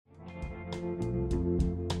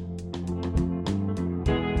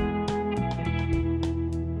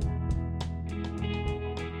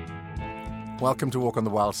Welcome to Walk on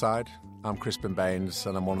the Wild Side. I'm Crispin Baines,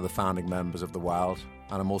 and I'm one of the founding members of The Wild,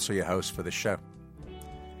 and I'm also your host for this show.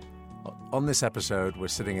 On this episode, we're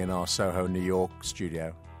sitting in our Soho, New York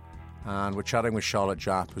studio, and we're chatting with Charlotte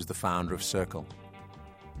Japp, who's the founder of Circle.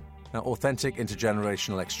 Now, authentic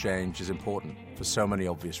intergenerational exchange is important for so many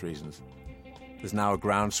obvious reasons. There's now a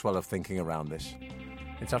groundswell of thinking around this.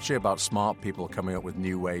 It's actually about smart people coming up with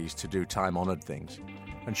new ways to do time-honored things,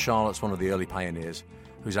 and Charlotte's one of the early pioneers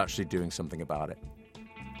who's actually doing something about it.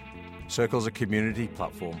 Circle's a community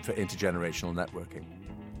platform for intergenerational networking,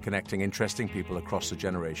 connecting interesting people across the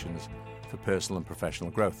generations for personal and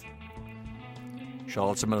professional growth.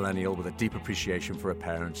 Charlotte's a millennial with a deep appreciation for her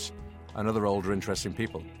parents and other older, interesting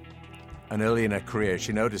people. And early in her career,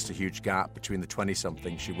 she noticed a huge gap between the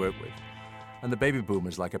 20-somethings she worked with and the baby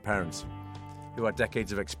boomers like her parents, who had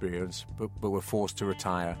decades of experience but were forced to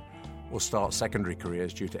retire or start secondary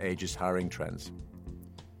careers due to ageist hiring trends.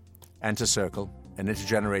 Enter Circle, an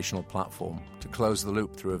intergenerational platform to close the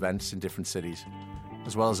loop through events in different cities,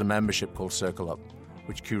 as well as a membership called Circle Up,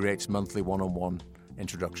 which curates monthly one-on-one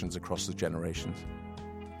introductions across the generations.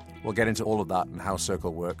 We'll get into all of that and how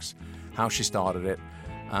Circle works, how she started it,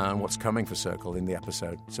 and what's coming for Circle in the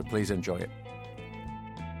episode, so please enjoy it.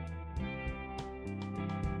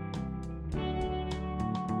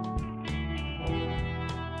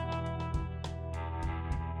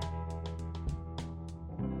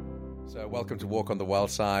 So welcome to Walk on the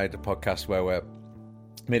Wild Side, a podcast where we're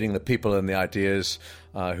meeting the people and the ideas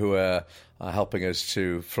who are helping us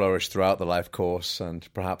to flourish throughout the life course and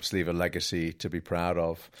perhaps leave a legacy to be proud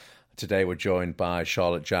of. Today we're joined by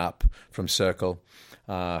Charlotte Japp from Circle,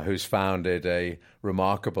 who's founded a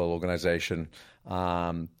remarkable organization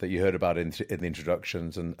that you heard about in the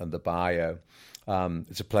introductions and the bio.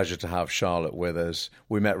 It's a pleasure to have Charlotte with us.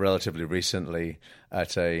 We met relatively recently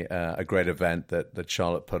at a great event that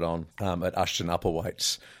Charlotte put on at Ashton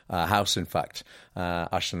Applewhite's house, in fact.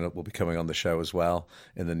 Ashton will be coming on the show as well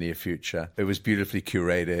in the near future. It was beautifully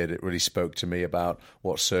curated. It really spoke to me about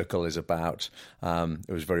what Circle is about.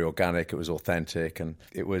 It was very organic. It was authentic. And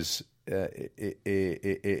it was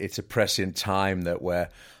it's a prescient time that we're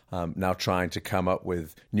now trying to come up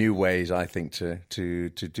with new ways, I think, to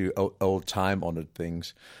do old time-honored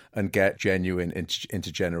things and get genuine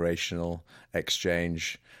intergenerational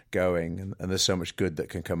exchange going. And there's so much good that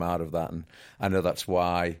can come out of that. And I know that's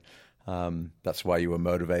why you were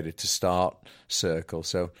motivated to start Circle.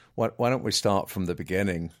 So why don't we start from the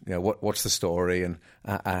beginning? You know, what's the story, and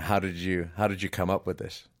how did you come up with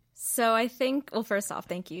this? So I think, well, first off,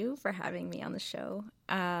 thank you for having me on the show.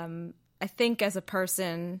 I think as a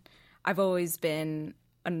person, I've always been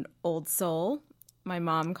an old soul. My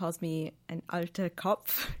mom calls me an alte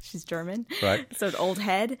Kopf. She's German. Right. So an old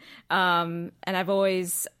head. And I've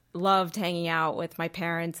always loved hanging out with my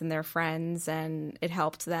parents and their friends. And it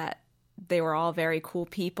helped that they were all very cool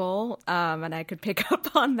people. And I could pick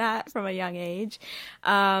up on that from a young age.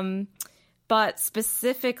 But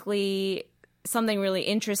specifically, something really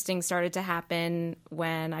interesting started to happen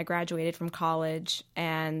when I graduated from college,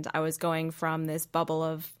 and I was going from this bubble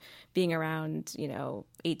of being around,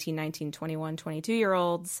 18, 19, 21,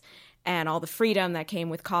 22-year-olds and all the freedom that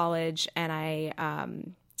came with college. And I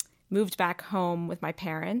moved back home with my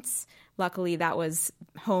parents. Luckily, that was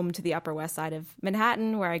home to the Upper West Side of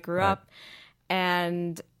Manhattan, where I grew up.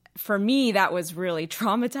 And for me, that was really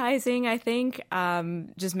traumatizing, I think,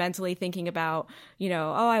 just mentally thinking about,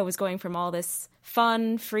 I was going from all this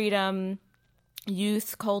fun, freedom,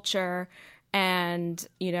 youth culture, and,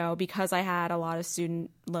 because I had a lot of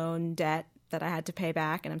student loan debt that I had to pay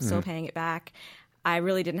back, and I'm still paying it back, I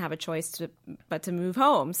really didn't have a choice but to move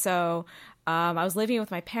home. So I was living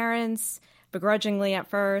with my parents, begrudgingly at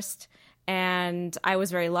first, and I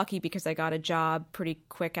was very lucky because I got a job pretty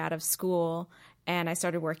quick out of school, and I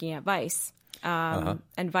started working at Vice. And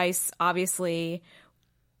Vice, obviously,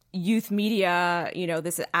 youth media,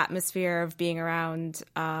 this atmosphere of being around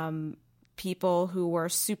people who were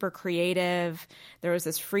super creative. There was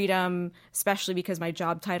this freedom, especially because my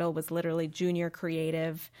job title was literally junior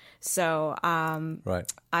creative. So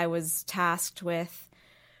I was tasked with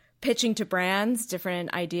pitching to brands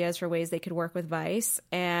different ideas for ways they could work with Vice.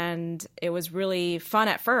 And it was really fun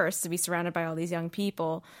at first to be surrounded by all these young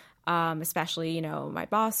people. Especially, my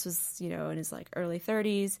boss was, in his early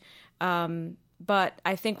 30s. But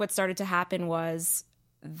I think what started to happen was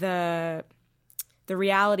the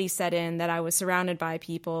reality set in that I was surrounded by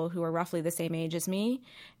people who were roughly the same age as me,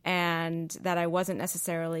 and that I wasn't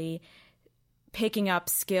necessarily picking up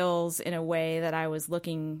skills in a way that I was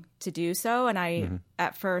looking to do so. And I,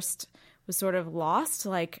 at first, was sort of lost,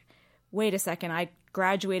 wait a second, I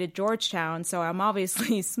graduated Georgetown, so I'm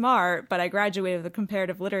obviously smart, but I graduated with a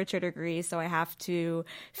comparative literature degree, so I have to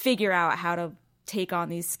figure out how to take on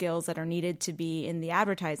these skills that are needed to be in the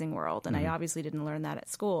advertising world. And I obviously didn't learn that at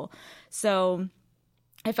school. So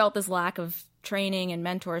I felt this lack of training and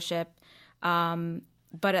mentorship.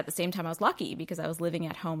 But at the same time, I was lucky because I was living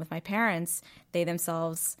at home with my parents. They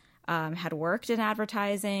themselves had worked in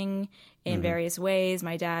advertising in various ways.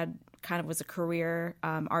 My dad kind of was a career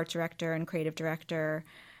art director and creative director.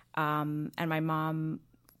 And my mom,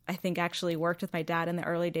 I think, actually worked with my dad in the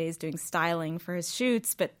early days doing styling for his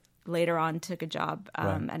shoots, but later on took a job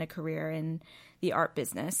and a career in the art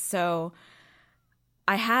business. So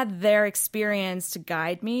I had their experience to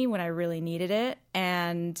guide me when I really needed it.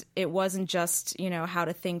 And it wasn't just, how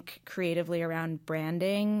to think creatively around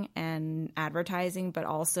branding and advertising, but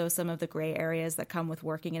also some of the gray areas that come with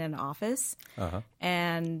working in an office.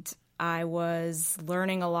 And I was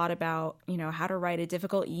learning a lot about, how to write a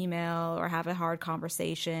difficult email or have a hard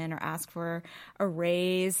conversation or ask for a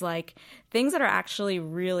raise, like things that are actually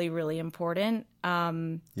really, really important.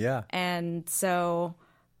 And so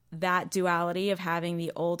that duality of having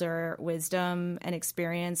the older wisdom and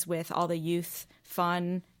experience with all the youth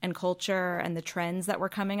fun and culture and the trends that were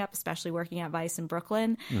coming up, especially working at Vice in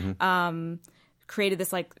Brooklyn, created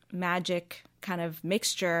this like magic kind of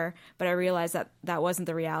mixture, but I realized that that wasn't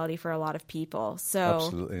the reality for a lot of people. So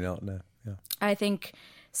absolutely not. No. Yeah. I think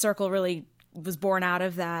Circle really was born out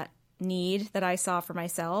of that need that I saw for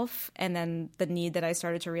myself, and then the need that I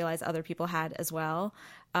started to realize other people had as well.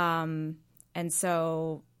 And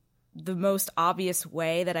so the most obvious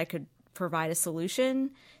way that I could provide a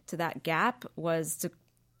solution to that gap was to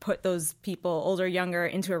put those people, older, younger,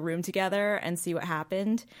 into a room together and see what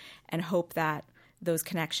happened and hope that those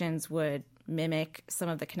connections would mimic some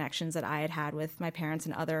of the connections that I had had with my parents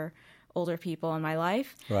and other older people in my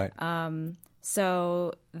life. Right.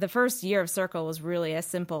 So the first year of Circle was really as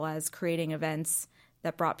simple as creating events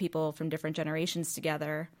that brought people from different generations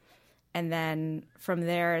together. And then from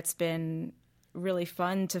there, it's been really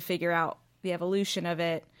fun to figure out the evolution of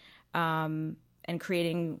it and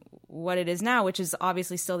creating what it is now, which is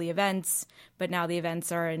obviously still the events, but now the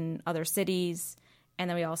events are in other cities. And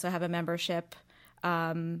then we also have a membership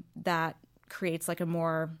that creates like a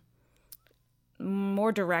more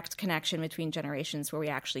direct connection between generations where we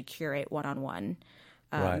actually curate one-on-one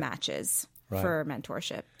matches for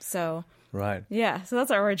mentorship. So so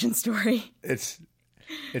that's our origin story. It's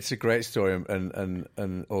a great story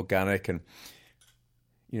and organic, and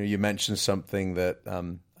you mentioned something that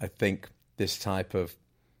I think this type of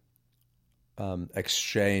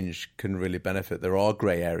exchange can really benefit. There are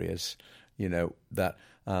gray areas, that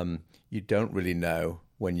you don't really know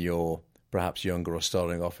when you're perhaps younger or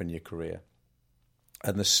starting off in your career.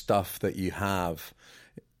 And the stuff that you have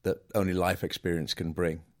that only life experience can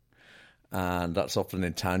bring. And that's often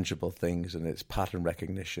intangible things, and it's pattern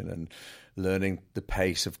recognition and learning the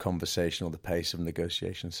pace of conversation or the pace of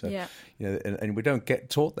negotiation. So, and we don't get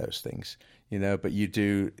taught those things, but you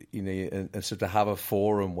do, and so to have a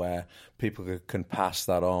forum where people can pass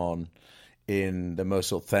that on in the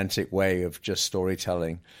most authentic way of just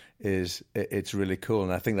storytelling it's really cool.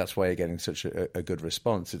 And I think that's why you're getting such a good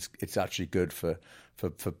response. It's actually good for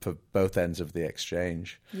both ends of the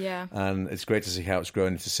exchange. Yeah. And it's great to see how it's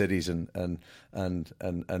grown into cities and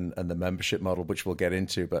the membership model, which we'll get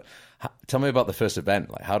into. But tell me about the first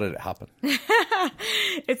event. Like, how did it happen?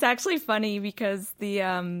 It's actually funny because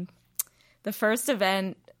the first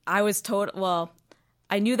event I was told,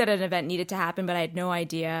 I knew that an event needed to happen, but I had no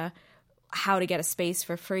idea how to get a space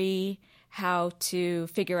for free, how to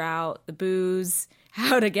figure out the booze,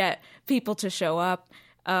 how to get people to show up.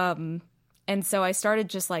 And so I started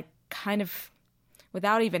just like kind of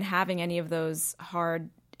without even having any of those hard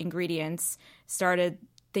ingredients, started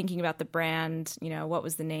thinking about the brand, what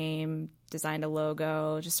was the name, designed a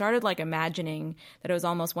logo, just started like imagining that it was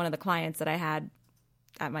almost one of the clients that I had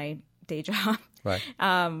at my day job. Right.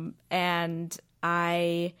 And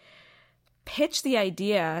I pitched the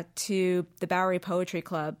idea to the Bowery Poetry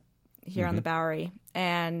Club here on the Bowery.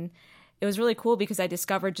 And it was really cool because I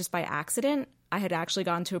discovered just by accident, I had actually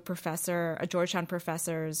gone to a Georgetown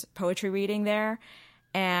professor's poetry reading there.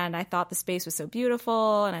 And I thought the space was so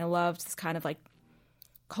beautiful. And I loved this kind of like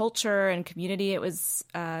culture and community it was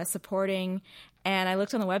supporting. And I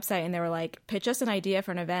looked on the website and they were like, pitch us an idea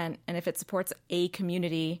for an event. And if it supports a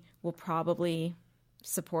community, we'll probably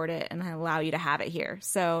support it and allow you to have it here.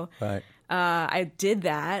 So I did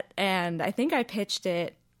that. And I think I pitched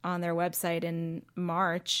it on their website in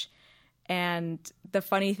March. And the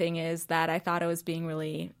funny thing is that I thought I was being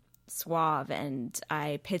really Suave, and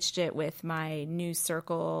I pitched it with my New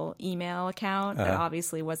Circle email account that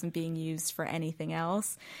obviously wasn't being used for anything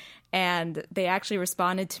else. And they actually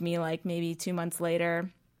responded to me like maybe 2 months later.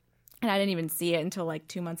 And I didn't even see it until like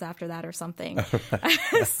 2 months after that or something.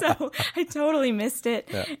 So I totally missed it.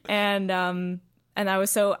 Yeah. And I was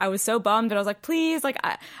so bummed, but I was like, please, like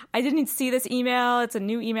I didn't see this email. It's a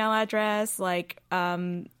new email address. Like,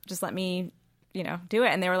 just let me, do it.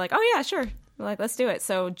 And they were like, oh yeah, sure. Like, let's do it.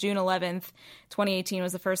 So June 11th, 2018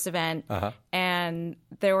 was the first event. And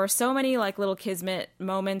there were so many like little kismet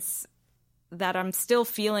moments that I'm still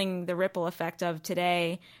feeling the ripple effect of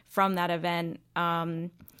today from that event.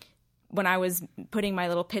 When I was putting my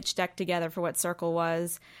little pitch deck together for what Circle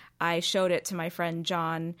was, I showed it to my friend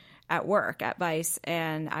John at work at Vice,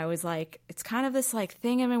 and I was like, it's kind of this like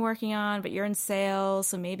thing I've been working on, but you're in sales,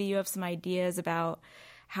 so maybe you have some ideas about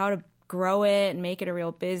how to grow it and make it a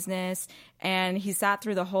real business. And he sat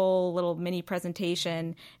through the whole little mini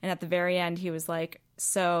presentation, and at the very end he was like,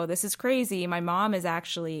 so this is crazy. My mom is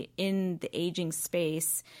actually in the aging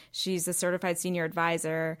space. She's a certified senior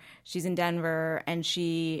advisor. She's in Denver, and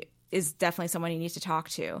she is definitely someone you need to talk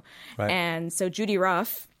to. Right. And so Judy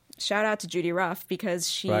Ruff, shout out to Judy Ruff, because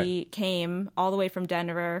she came all the way from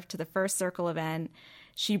Denver to the first Circle event.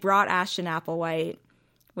 She brought Ashton Applewhite,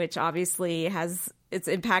 which obviously has its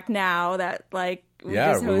impact now that like we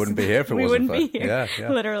wouldn't be here if it wasn't for yeah,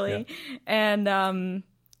 literally. Yeah.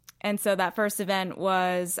 And so that first event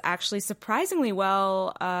was actually surprisingly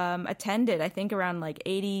well attended. I think around like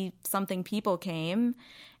 80 something people came,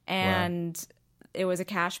 and it was a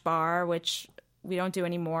cash bar, which we don't do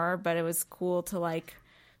anymore, but it was cool to like,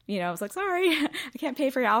 I was like, sorry, I can't pay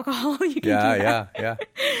for your alcohol. You can do that. Yeah.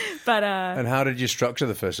 But and how did you structure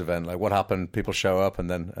the first event? Like, what happened? People show up, and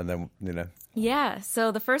then Yeah.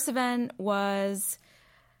 So the first event was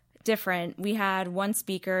different. We had one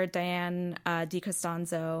speaker, Diane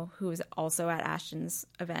DiCostanzo, who was also at Ashton's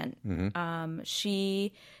event.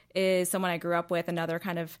 She is someone I grew up with, another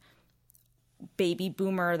kind of baby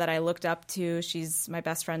boomer that I looked up to. She's my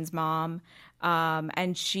best friend's mom.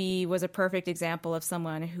 And she was a perfect example of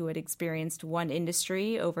someone who had experienced one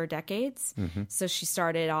industry over decades. So she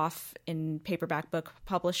started off in paperback book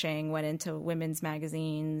publishing, went into women's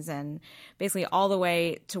magazines, and basically all the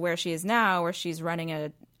way to where she is now, where she's running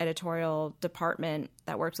an editorial department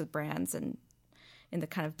that works with brands and in the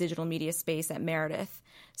kind of digital media space at Meredith.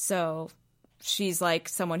 So she's like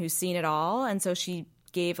someone who's seen it all. And so she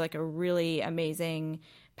gave like a really amazing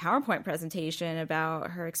PowerPoint presentation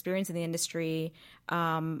about her experience in the industry,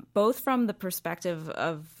 both from the perspective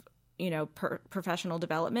of, professional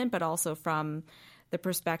development, but also from the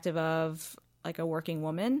perspective of like a working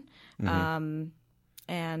woman. And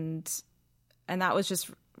that was just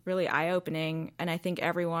really eye-opening. And I think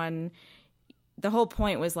the whole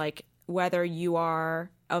point was like, whether you are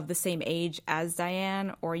of the same age as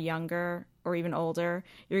Diane or younger or even older,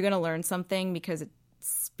 you're going to learn something, because it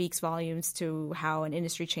speaks volumes to how an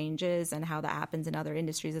industry changes and how that happens in other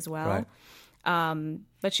industries as well.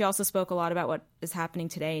 But she also spoke a lot about what is happening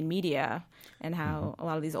today in media and how a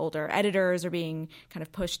lot of these older editors are being kind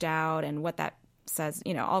of pushed out, and what that says,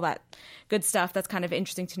 all that good stuff that's kind of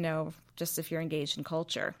interesting to know just if you're engaged in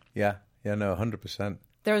culture. Yeah, no, 100%.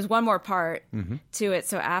 There was one more part to it.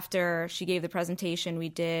 So after she gave the presentation, we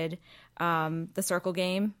did the Circle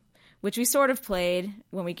game, which we sort of played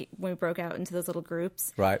when we broke out into those little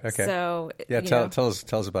groups. Right. Okay. So tell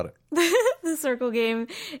us about it. The Circle game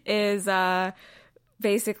is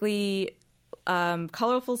basically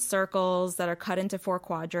colorful circles that are cut into 4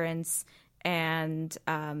 quadrants, and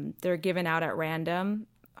they're given out at random.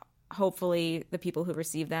 Hopefully, the people who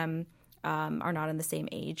receive them are not in the same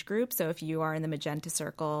age group. So if you are in the magenta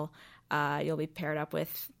circle, you'll be paired up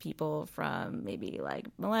with people from maybe like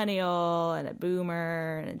millennial and a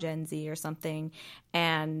boomer and a Gen Z or something.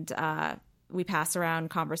 And we pass around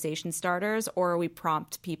conversation starters, or we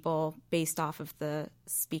prompt people based off of the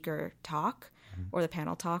speaker talk or the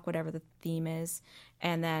panel talk, whatever the theme is.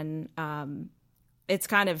 And then it's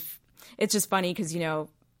just funny because,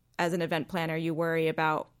 as an event planner, you worry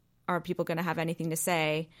about, are people going to have anything to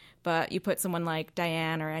say? But you put someone like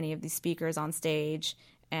Diane or any of these speakers on stage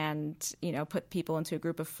and, put people into a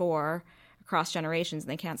group of 4 across generations,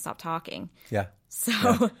 and they can't stop talking. Yeah. So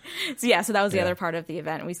that was the other part of the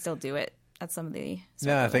event. We still do it at some of the.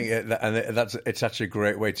 No, I think it's actually a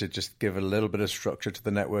great way to just give a little bit of structure to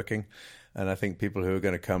the networking. And I think people who are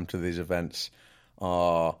going to come to these events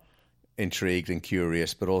are intrigued and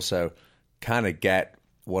curious, but also kind of get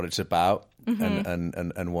what it's about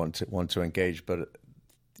and want to engage. But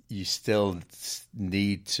you still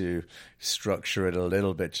need to structure it a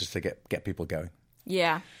little bit just to get people going.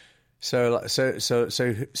 Yeah. An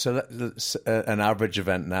average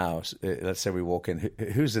event now. Let's say we walk in.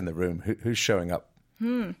 Who's in the room? Who's showing up?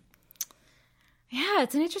 Yeah,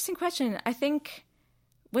 it's an interesting question. I think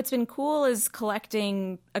what's been cool is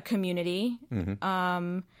collecting a community.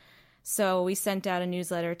 So we sent out a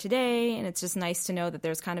newsletter today, and it's just nice to know that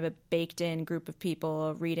there's kind of a baked-in group of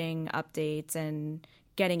people reading updates and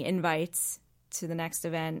getting invites to the next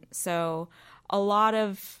event. So a lot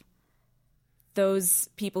of those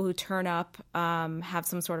people who turn up have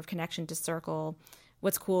some sort of connection to Circle.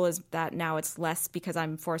 What's cool is that now it's less because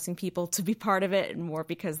I'm forcing people to be part of it and more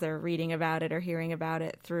because they're reading about it or hearing about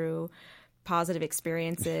it through positive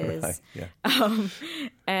experiences. Right, yeah.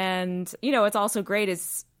 And, you know, it's also great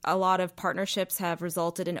is a lot of partnerships have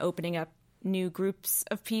resulted in opening up new groups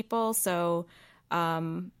of people. So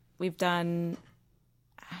we've done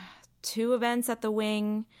 2 events at the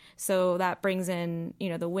Wing. So that brings in, you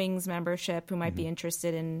know, the Wing's membership who might be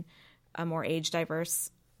interested in a more age diverse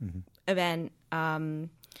event. And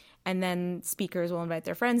then speakers will invite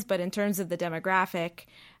their friends. But in terms of the demographic,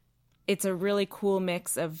 it's a really cool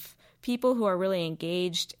mix of people who are really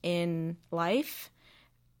engaged in life.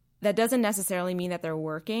 That doesn't necessarily mean that they're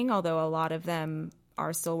working, although a lot of them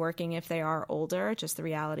are still working if they are older, just the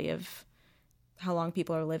reality of how long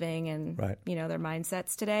people are living and, right. you know, their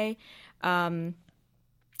mindsets today. And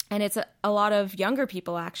it's a lot of younger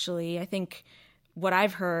people, actually. I think what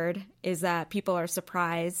I've heard is that people are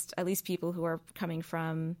surprised, at least people who are coming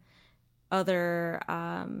from other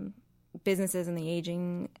businesses in the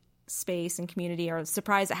aging space and community are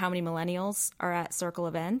surprised at how many millennials are at Circle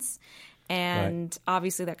events. And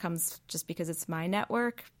obviously that comes just because it's my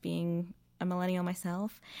network, being a millennial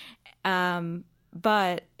myself.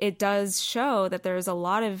 But it does show that there's a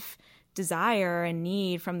lot of desire and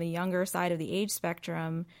need from the younger side of the age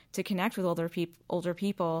spectrum to connect with older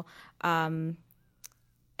people. And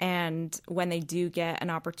when they do get an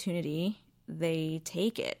opportunity, they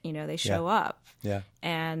take it, you know, they show up. Yeah.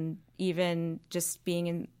 And even just being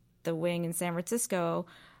in the Wing in San Francisco,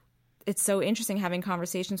 it's so interesting having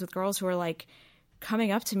conversations with girls who are like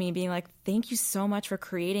coming up to me being like, thank you so much for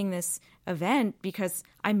creating this event, because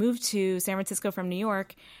I moved to San Francisco from New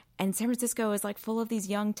York, and San Francisco is like full of these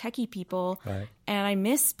young techie people. Right. And I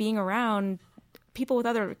miss being around people with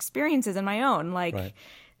other experiences than my own. Like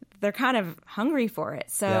they're kind of hungry for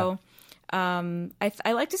it. So I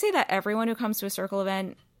like to say that everyone who comes to a Circle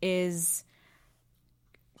event is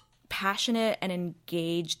passionate and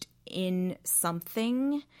engaged in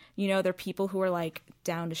something. You know, they're people who are like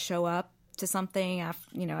down to show up to something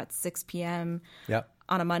after, you know, at 6 p.m.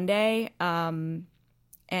 On a Monday, and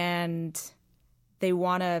they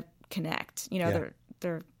want to connect. You know,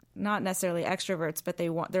 they're not necessarily extroverts, but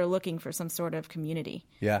they're looking for some sort of community.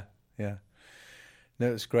 Yeah. No,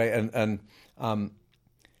 it's great. And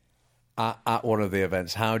at one of the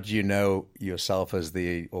events, how do you know yourself as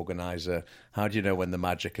the organizer? How do you know when the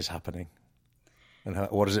magic is happening? And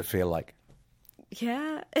what does it feel like?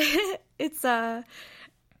 Yeah, it's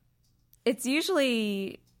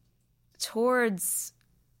usually towards,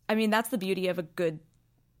 I mean, that's the beauty of a good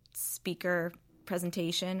speaker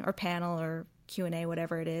presentation or panel or Q&A,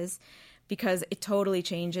 whatever it is, because it totally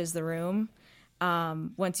changes the room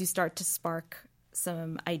once you start to spark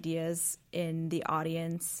some ideas in the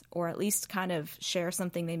audience, or at least kind of share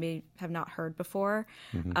something they may have not heard before.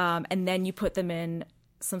 And then you put them in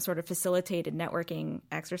some sort of facilitated networking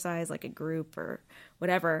exercise, like a group or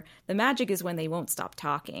whatever. The magic is when they won't stop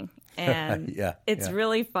talking. And it's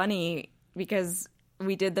really funny because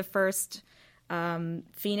we did the first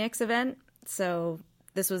Phoenix event. So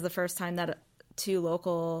this was the first time that 2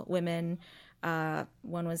 local women,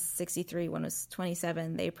 one was 63, one was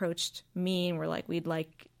 27, they approached me and were like, we'd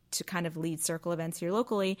like to kind of lead Circle events here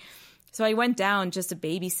locally. So I went down just to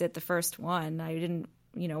babysit the first one. I didn't,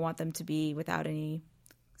 you know, want them to be without any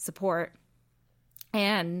support.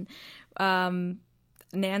 And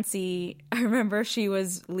Nancy, I remember she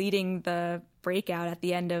was leading the breakout at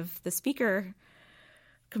the end of the speaker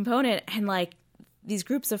component, and like these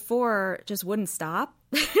groups of 4 just wouldn't stop.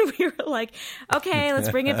 We were like, okay, let's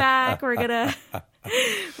bring it back. We're gonna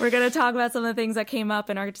talk about some of the things that came up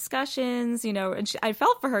in our discussions, you know. And I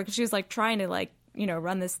felt for her because she was like trying to like, you know,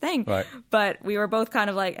 run this thing. Right. But we were both kind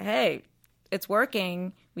of like, hey, it's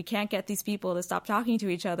working. We can't get these people to stop talking to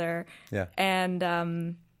each other. Yeah. And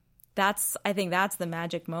I think that's the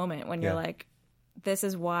magic moment when you're like, this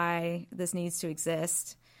is why this needs to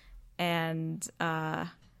exist. And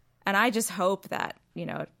I just hope that, you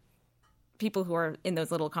know, people who are in those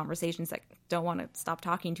little conversations that don't want to stop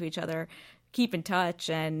talking to each other keep in touch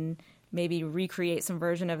and maybe recreate some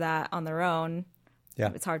version of that on their own. Yeah.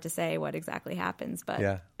 It's hard to say what exactly happens,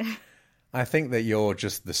 but I think that you're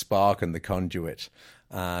just the spark and the conduit,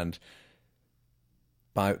 and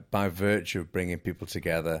by virtue of bringing people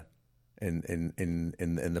together in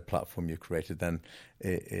the platform you've created, then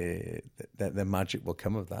the magic will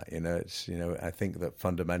come of that. I think that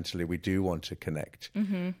fundamentally we do want to connect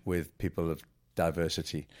with people of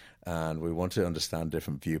diversity, and we want to understand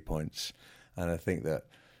different viewpoints. And I think that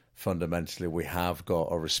fundamentally we have got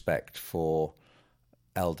a respect for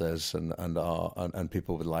elders and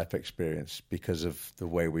people with life experience because of the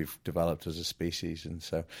way we've developed as a species. And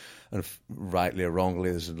so, rightly or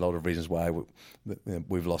wrongly, there's a lot of reasons why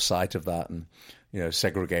we've lost sight of that and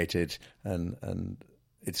segregated, and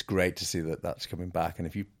it's great to see that that's coming back. And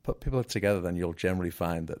if you put people together, then you'll generally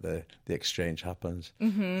find that the exchange happens.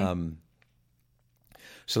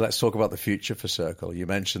 So let's talk about the future for Circle. You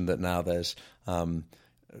mentioned that now there's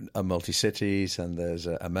a multi-cities and there's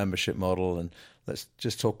a membership model, and let's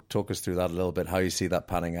just talk us through that a little bit, how you see that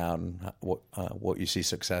panning out, and what you see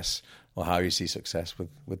success, or how you see success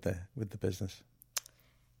with the business.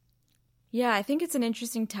 Yeah, I think it's an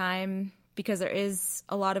interesting time because there is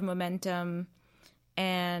a lot of momentum,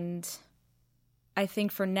 and I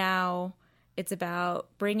think for now it's about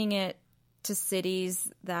bringing it to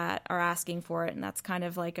cities that are asking for it, and that's kind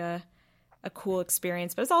of like a cool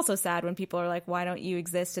experience. But it's also sad when people are like, why don't you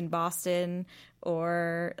exist in Boston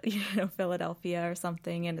or Philadelphia or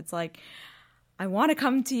something? And it's like, I want to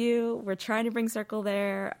come to you. We're trying to bring Circle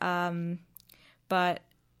there. But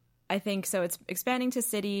I think so it's expanding to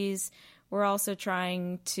cities. We're also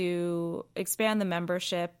trying to expand the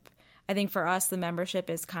membership. I think for us, the membership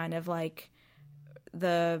is kind of like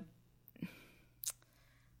I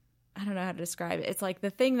don't know how to describe it. It's like the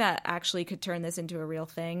thing that actually could turn this into a real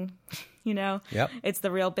thing, Yep. It's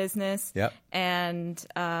the real business. Yep. And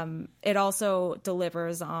it also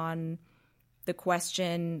delivers on the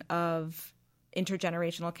question of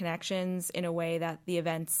intergenerational connections in a way that the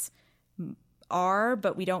events are,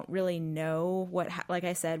 but we don't really know like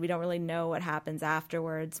I said, we don't really know what happens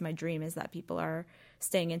afterwards. My dream is that people are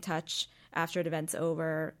staying in touch after an event's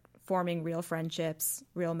over, forming real friendships,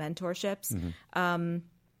 real mentorships.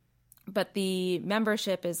 But the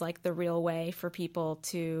membership is like the real way for people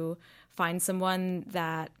to find someone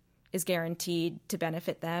that is guaranteed to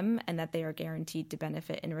benefit them and that they are guaranteed to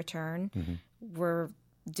benefit in return. We're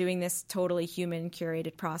doing this totally human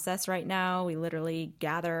curated process right now. We literally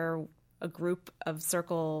gather a group of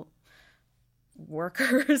Circle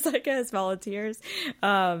workers, I guess, volunteers,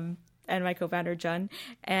 and my co-founder, Jun,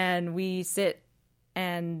 and we sit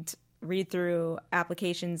and read through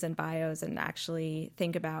applications and bios and actually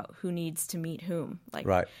think about who needs to meet whom. Like,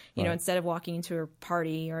 instead of walking into a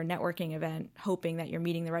party or a networking event, hoping that you're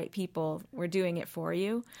meeting the right people, we're doing it for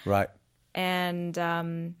you. Right.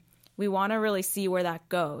 And we want to really see where that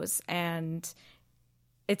goes. And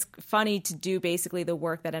it's funny to do basically the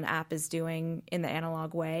work that an app is doing in the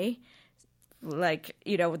analog way. Like,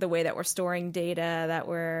 the way that we're storing data, that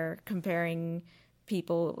we're comparing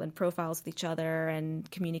people and profiles with each other and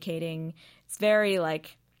communicating. It's very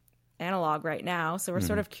like analog right now. So we're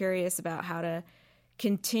sort of curious about how to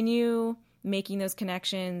continue making those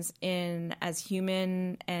connections in as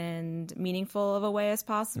human and meaningful of a way as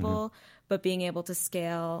possible, but being able to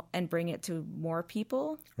scale and bring it to more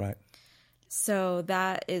people. Right. So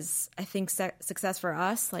that is, I think, success for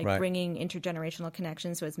us, like bringing intergenerational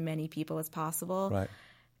connections to as many people as possible. Right.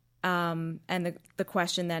 And the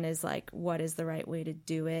question then is like, what is the right way to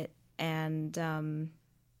do it? And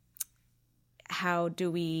how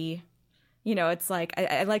do we, it's like,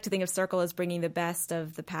 I like to think of Circle as bringing the best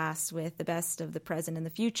of the past with the best of the present and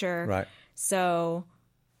the future. Right. So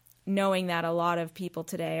knowing that a lot of people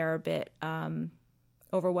today are a bit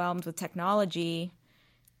overwhelmed with technology,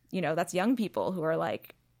 that's young people who are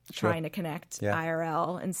like trying to connect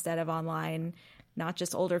IRL instead of online, not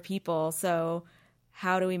just older people. So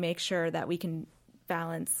how do we make sure that we can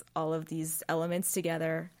balance all of these elements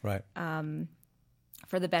together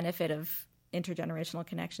for the benefit of intergenerational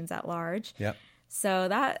connections at large? Yeah. So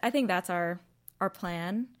I think that's our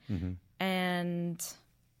plan. And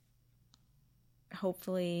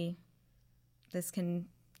hopefully this can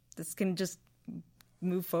just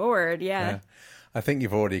move forward. Yeah. I think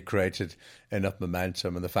you've already created enough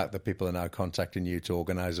momentum, and the fact that people are now contacting you to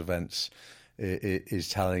organize events is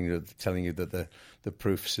telling you that the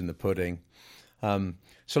proof's in the pudding.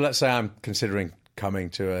 So let's say I'm considering coming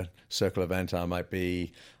to a Circle event. I might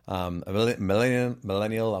be a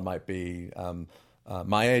millennial. I might be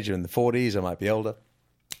my age, in the 40s. I might be older.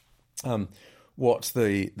 What's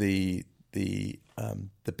the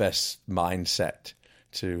best mindset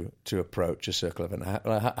to approach a Circle event?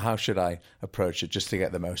 How should I approach it just to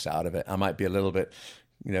get the most out of it? I might be a little bit,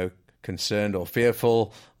 concerned or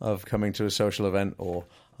fearful of coming to a social event, or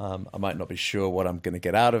I might not be sure what I'm going to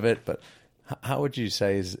get out of it. But how would you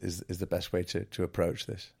say is the best way to approach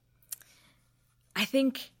this? I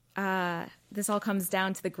think this all comes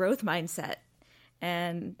down to the growth mindset.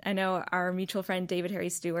 And I know our mutual friend David Harry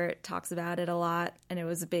Stewart talks about it a lot, and it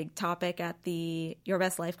was a big topic at the Your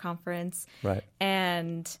Best Life conference. Right.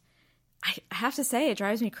 And I have to say, it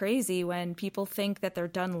drives me crazy when people think that they're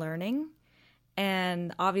done learning.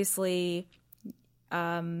 And obviously,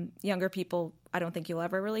 younger people, I don't think you'll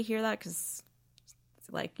ever really hear that, because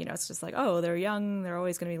like, you know, it's just like, oh, they're young, they're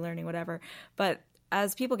always going to be learning, whatever. But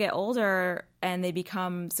as people get older and they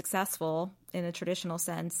become successful in a traditional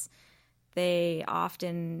sense, they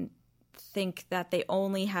often think that they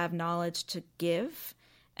only have knowledge to give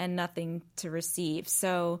and nothing to receive.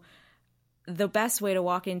 So the best way to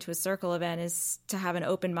walk into a circle event is to have an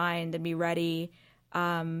open mind and be ready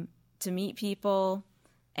to meet people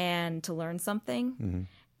and to learn something. Mm-hmm.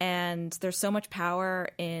 And there's so much power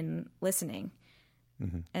in listening.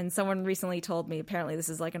 Mm-hmm. And someone recently told me, apparently this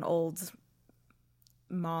is like an old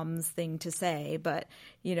mom's thing to say, but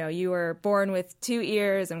you know, you were born with 2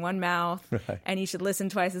 ears and 1 mouth, right, and you should listen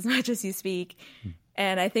twice as much as you speak.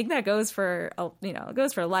 And I think that goes for, you know, it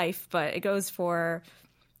goes for life, but it goes for,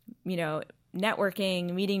 you know,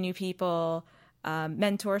 networking, meeting new people,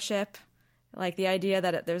 mentorship. Like the idea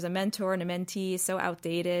that there's a mentor and a mentee is so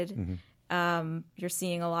outdated. Mm-hmm. You're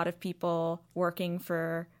seeing a lot of people working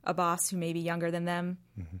for a boss who may be younger than them.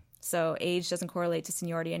 Mm-hmm. So age doesn't correlate to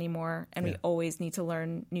seniority anymore, and we always need to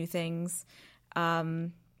learn new things.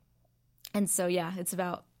 And so, yeah, it's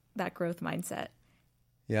about that growth mindset.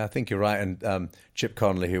 Yeah, I think you're right. And Chip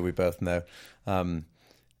Conley, who we both know, you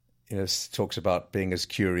know, talks about being as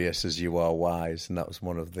curious as you are wise, and that was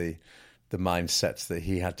one of the mindsets that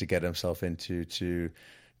he had to get himself into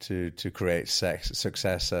to create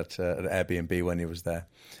success at Airbnb when he was there.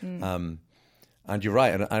 And you're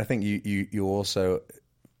right, and I think you also,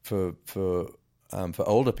 for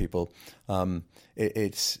older people,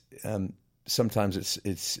 it's sometimes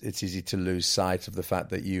it's easy to lose sight of the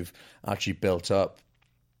fact that you've actually built up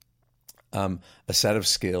a set of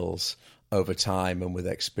skills over time and with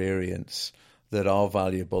experience that are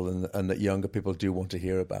valuable and that younger people do want to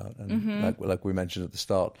hear about. And mm-hmm. like we mentioned at the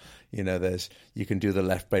start, you know, you can do the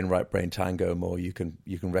left brain, right brain tango more. You can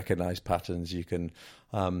recognize patterns. You can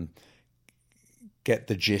get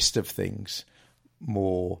the gist of things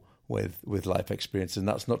more with life experience, and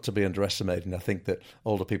that's not to be underestimated. And I think that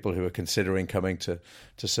older people who are considering coming to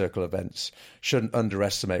circle events shouldn't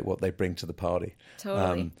underestimate what they bring to the party.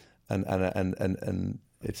 Totally. And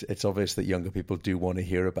it's obvious that younger people do want to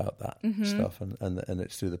hear about that mm-hmm. stuff, and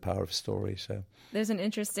it's through the power of story. So there's an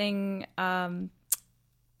interesting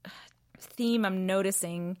theme I'm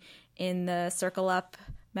noticing in the Circle Up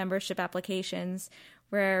membership applications,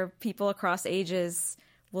 where people across ages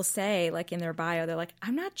will say, like in their bio, they're like,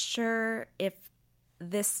 I'm not sure if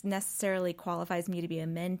this necessarily qualifies me to be a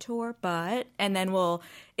mentor, but, and then we'll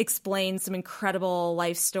explain some incredible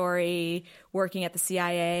life story working at the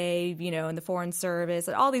CIA, you know, in the Foreign Service,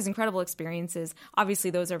 all these incredible experiences. Obviously,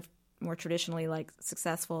 those are more traditionally like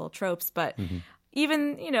successful tropes, but mm-hmm.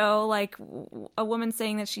 even, you know, like a woman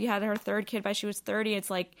saying that she had her 3rd kid by she was 30, it's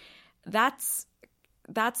like, that's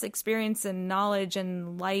experience and knowledge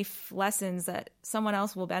and life lessons that someone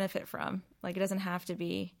else will benefit from. Like, it doesn't have to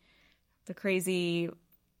be the crazy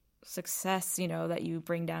success, you know, that you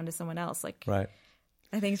bring down to someone else. Like, right.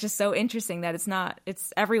 I think it's just so interesting that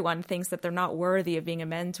it's everyone thinks that they're not worthy of being a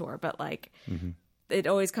mentor, but like mm-hmm. it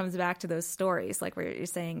always comes back to those stories, like where you're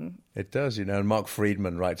saying. It does, you know, and Mark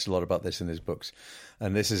Friedman writes a lot about this in his books.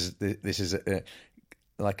 And this is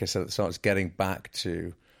like I said at the start, it's getting back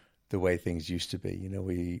to the way things used to be. You know,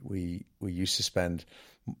 we used to spend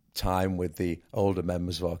time with the older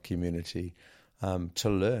members of our community to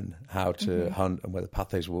learn how to mm-hmm. hunt and where the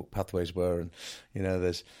pathways were, and you know,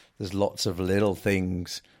 there's lots of little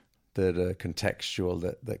things that are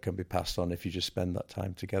contextual that can be passed on if you just spend that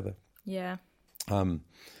time together. Yeah.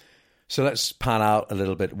 So let's pan out a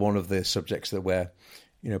little bit. One of the subjects that we're,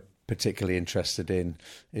 you know, particularly interested in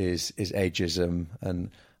is ageism, and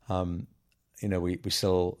you know, we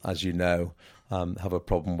still, as you know, have a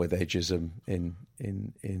problem with ageism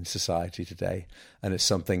in society today, and it's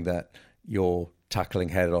something that you're tackling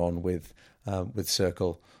head on with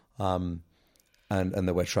Circle, and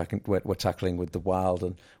that we're tackling with the Wild,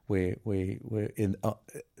 and we're in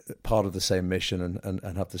part of the same mission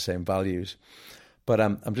and have the same values. But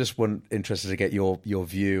I'm just interested to get your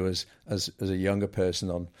view as a younger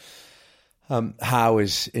person on how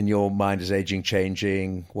is, in your mind, is aging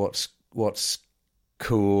changing? What's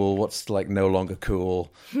cool, what's like no longer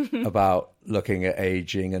cool about looking at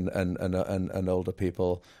aging and older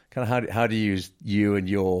people? Kind of how do you and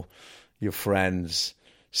your friends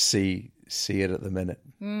see it at the minute?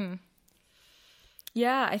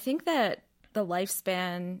 Yeah, I think that the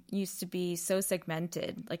lifespan used to be so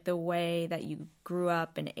segmented, like the way that you grew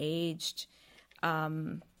up and aged.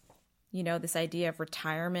 This idea of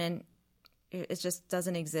retirement, it just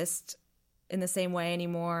doesn't exist in the same way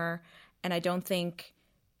anymore. And I don't think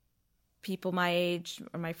people my age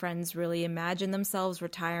or my friends really imagine themselves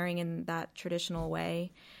retiring in that traditional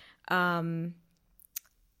way. And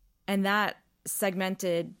that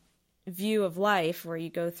segmented view of life where you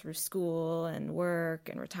go through school and work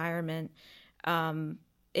and retirement,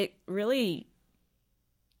 it really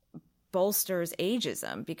bolsters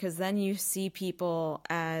ageism, because then you see people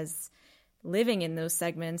as living in those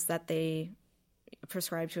segments that they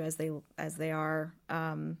prescribe to as they are,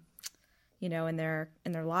 in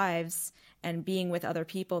their lives, and being with other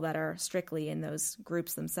people that are strictly in those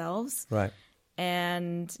groups themselves. Right.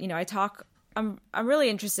 And, I'm really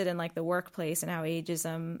interested in like the workplace and how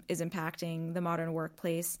ageism is impacting the modern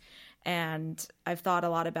workplace. And I've thought a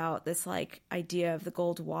lot about this like idea of the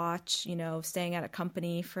gold watch, staying at a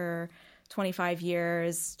company for 20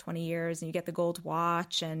 years, and you get the gold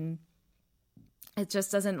watch, and it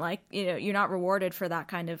just doesn't you're not rewarded for that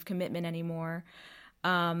kind of commitment anymore.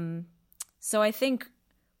 So I think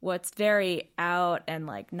what's very out and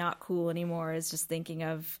like not cool anymore is just thinking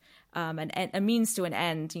of a means to an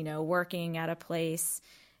end, working at a place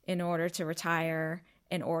in order to retire,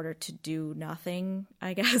 in order to do nothing,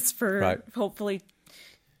 I guess, for hopefully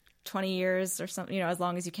 20 years or something, as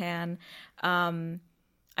long as you can.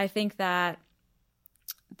 I think that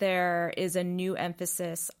there is a new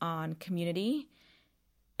emphasis on community.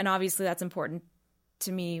 And obviously that's important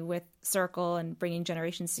to me with Circle and bringing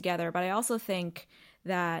generations together. But I also think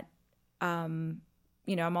that, I'm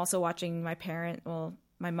also watching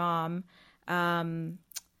my mom,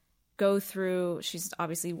 go through, she's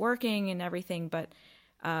obviously working and everything, but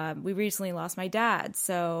we recently lost my dad.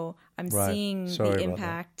 So I'm seeing the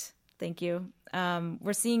impact. Thank you.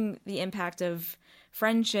 We're seeing the impact of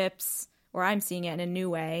friendships, or I'm seeing it in a new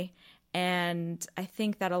way. And I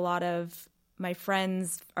think that a lot of my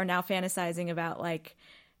friends are now fantasizing about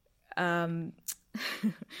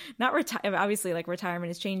not retire. Obviously, like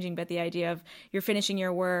retirement is changing, but the idea of you're finishing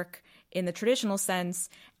your work in the traditional sense,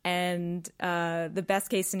 and the best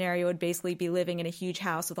case scenario would basically be living in a huge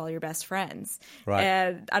house with all your best friends. Right.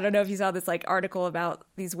 And I don't know if you saw this like article about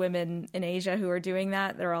these women in Asia who are doing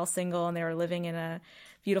that. They're all single and they were living in a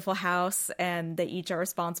beautiful house, and they each are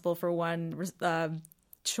responsible for one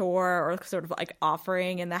chore or sort of like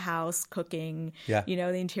offering in the house, cooking, the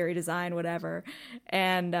interior design, whatever.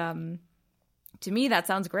 And to me, that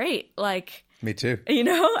sounds great. Like, me too.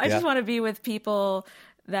 I just want to be with people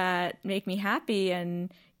that make me happy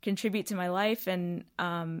and contribute to my life. And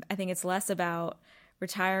I think it's less about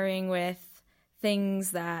retiring with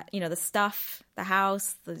things that, the stuff, the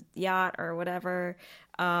house, the yacht or whatever.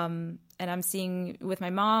 And I'm seeing with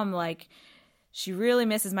my mom, like, she really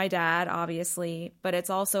misses my dad, obviously, but it's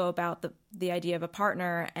also about the idea of a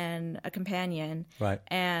partner and a companion. Right.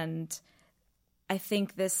 And I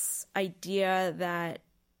think this idea that,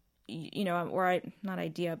 not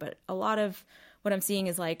idea, but a lot of what I'm seeing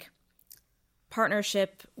is like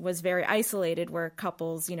partnership was very isolated, where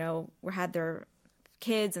couples, had their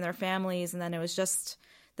kids and their families, and then it was just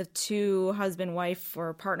the two husband, wife,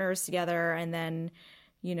 or partners together. And then,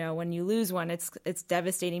 when you lose one, it's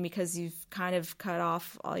devastating because you've kind of cut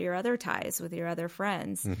off all your other ties with your other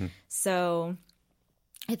friends. Mm-hmm. So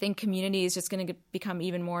I think community is just going to become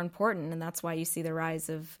even more important. And that's why you see the rise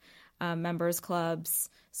of members clubs,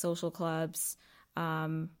 social clubs,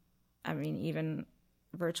 even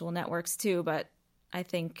virtual networks too. But I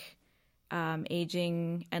think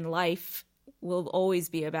aging and life will always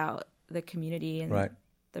be about the community and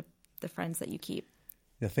the friends that you keep.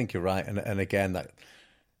 I think you're right. And again, that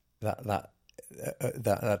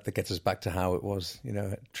gets us back to how it was,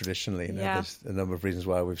 traditionally. There's a number of reasons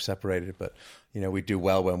why we've separated, but we do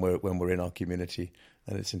well when we're in our community,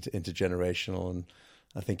 and it's intergenerational. And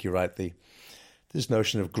I think you're right. This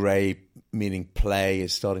notion of grey meaning play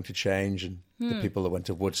is starting to change, and the people that went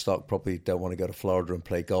to Woodstock probably don't want to go to Florida and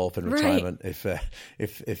play golf in retirement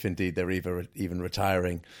if indeed they're even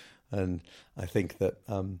retiring. And I think that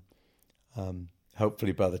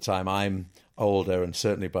hopefully by the time I'm older, and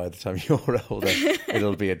certainly by the time you're older,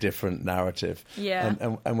 it'll be a different narrative. Yeah.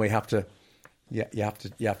 And we have to, you have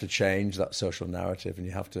to change that social narrative, and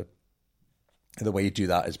you have to. The way you do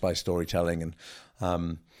that is by storytelling,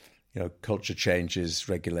 and culture changes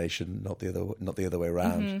regulation, not the other way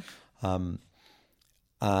around. And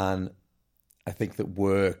I think that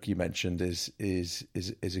work, you mentioned, is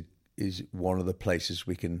one of the places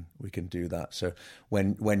we can do that. So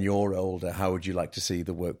when you're older, how would you like to see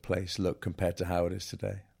the workplace look compared to how it is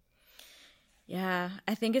today? Yeah,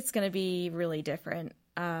 I think it's going to be really different.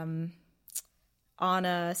 On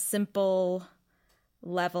a simple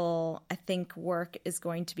level, I think work is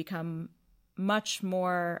going to become much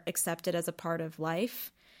more accepted as a part of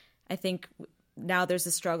life. I think now there's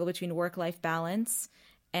a struggle between work-life balance,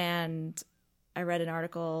 and I read an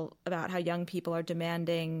article about how young people are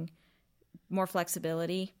demanding more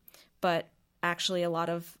flexibility, but actually a lot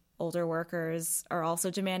of older workers are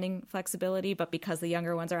also demanding flexibility, but because the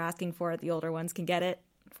younger ones are asking for it, the older ones can get it.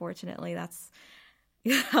 Fortunately, that's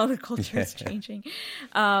how the culture is changing.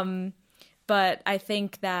 But I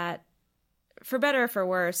think that for better or for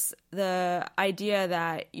worse, the idea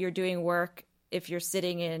that you're doing work if you're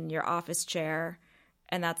sitting in your office chair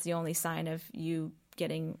and that's the only sign of you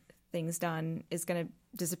getting things done is going to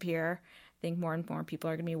disappear. I think more and more people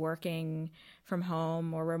are going to be working from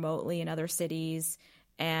home or remotely in other cities.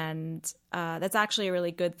 And that's actually a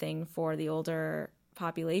really good thing for the older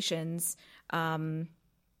populations.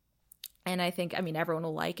 And I think, everyone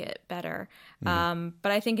will like it better.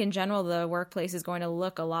 But I think in general, the workplace is going to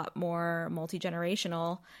look a lot more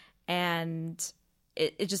multi-generational, and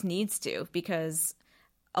it just needs to, because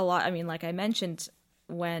a lot, like I mentioned,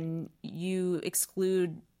 when you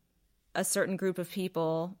exclude a certain group of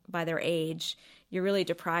people by their age, you're really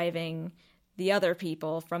depriving the other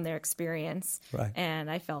people from their experience. Right.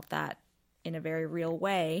 And I felt that in a very real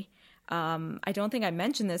way. I don't think I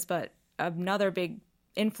mentioned this, but another big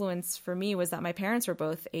influence for me was that my parents were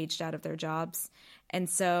both aged out of their jobs. And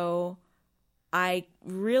so I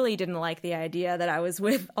really didn't like the idea that I was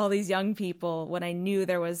with all these young people when I knew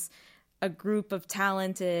there was a group of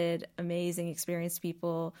talented, amazing, experienced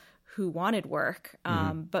people who wanted work,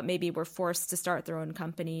 but maybe were forced to start their own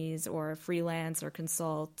companies or freelance or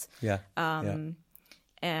consult. And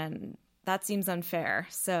that seems unfair.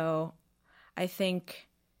 So I think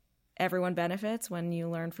everyone benefits when you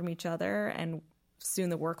learn from each other, and soon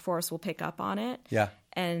the workforce will pick up on it. Yeah.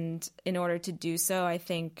 And in order to do so, I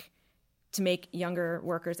think to make younger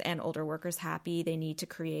workers and older workers happy, they need to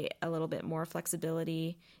create a little bit more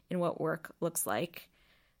flexibility in what work looks like.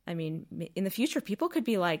 In the future, people could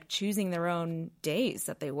be like choosing their own days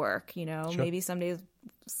that they work, Sure. Maybe some days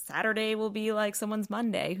Saturday will be like someone's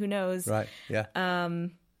Monday, who knows? Right. Yeah.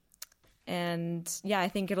 And I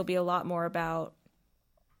think it'll be a lot more about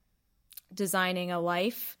designing a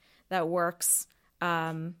life that works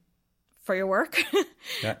for your work,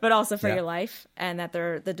 but also for your life, and that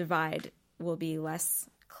the divide will be less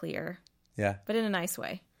clear. Yeah. But in a nice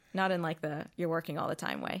way, not in like the you're working all the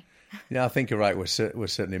time way. Yeah, I think you're right. We're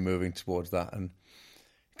certainly moving towards that, and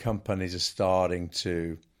companies are starting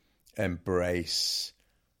to embrace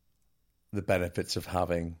the benefits of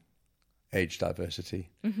having age diversity.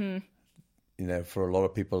 For a lot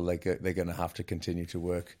of people, they're going to have to continue to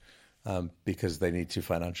work because they need to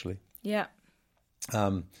financially. Yeah.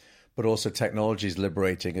 But also technology is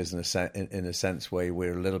liberating us in a sense where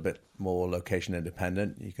we're a little bit more location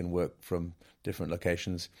independent. You can work from different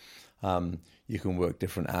locations. You can work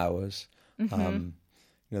different hours.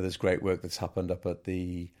 There's great work that's happened up at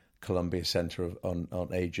the Columbia Center on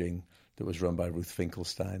Aging that was run by Ruth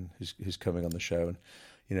Finkelstein, who's coming on the show.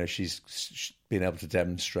 And, she's been able to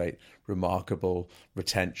demonstrate remarkable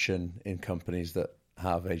retention in companies that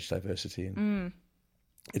have age diversity. And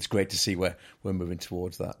it's great to see where we're moving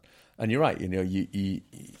towards that. And you're right.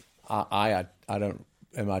 I don't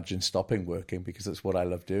imagine stopping working because it's what I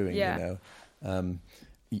love doing. Yeah.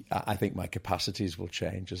 I think my capacities will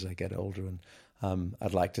change as I get older, and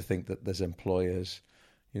I'd like to think that there's employers,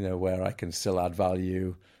 where I can still add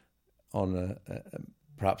value on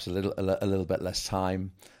perhaps a little bit less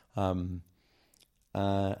time, and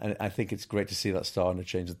I think it's great to see that starting to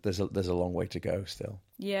change. There's a long way to go still.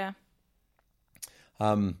 Yeah.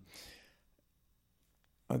 I'm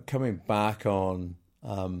coming back on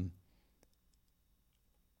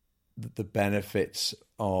the benefits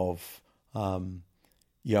of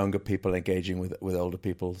younger people engaging with older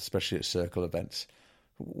people, especially at circle events.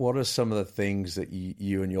 What are some of the things that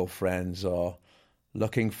you and your friends are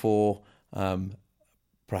looking for,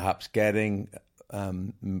 perhaps getting?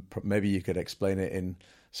 Maybe you could explain it in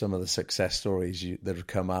some of the success stories that have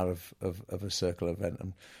come out of a circle event.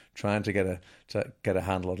 I'm trying to get a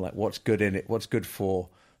handle on like what's good in it, what's good for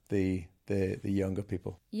the younger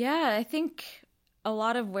people. Yeah, I think a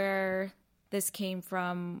lot of where this came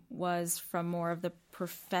from was from more of the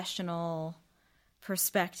professional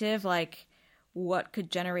perspective, like what could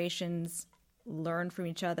generations learn from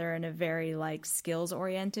each other in a very like skills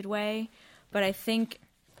oriented way. But I think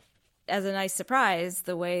as a nice surprise,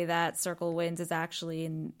 the way that Circle Wins is actually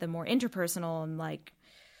in the more interpersonal and like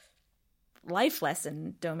life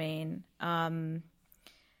lesson domain.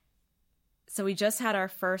 So we just had our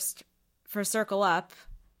first, for Circle Up,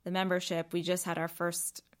 the membership, we just had our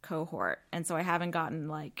first cohort. And so I haven't gotten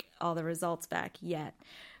like all the results back yet,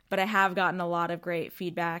 but I have gotten a lot of great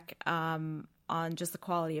feedback on just the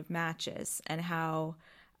quality of matches and how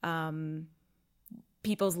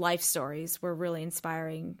people's life stories were really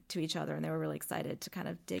inspiring to each other, and they were really excited to kind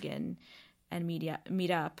of dig in and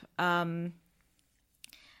meet up.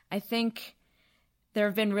 I think there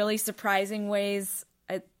have been really surprising ways.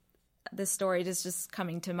 This story is just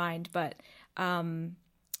coming to mind, but so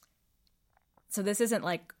this isn't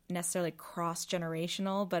like necessarily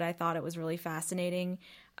cross-generational, but I thought it was really fascinating.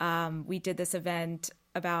 We did this event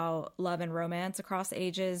about love and romance across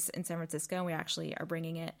ages in San Francisco, and we actually are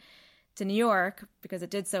bringing it to New York because it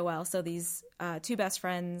did so well. So these two best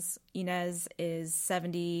friends, Inez is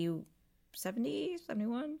 71,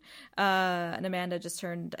 and Amanda just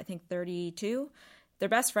turned, I think, 32. They're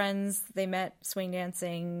best friends. They met swing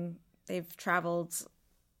dancing. They've traveled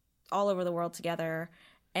all over the world together,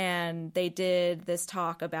 and they did this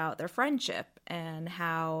talk about their friendship and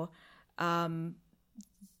how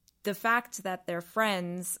the fact that they're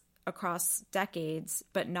friends across decades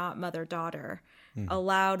but not mother-daughter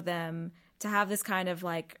allowed them to have this kind of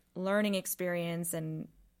like learning experience and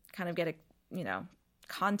kind of get a, you know,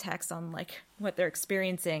 context on like what they're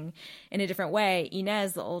experiencing in a different way.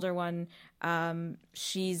 Inez, the older one,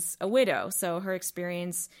 she's a widow, so her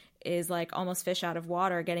experience is like almost fish out of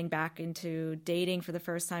water, getting back into dating for the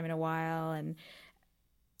first time in a while and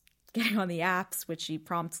getting on the apps, which she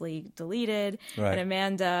promptly deleted. Right. And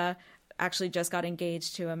Amanda actually just got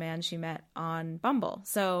engaged to a man she met on Bumble.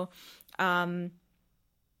 So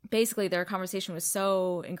basically their conversation was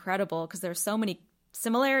so incredible because there's so many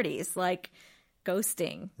similarities, like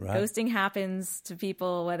ghosting. Right. Ghosting happens to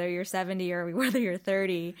people whether you're 70 or whether you're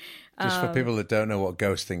 30. Just for people that don't know what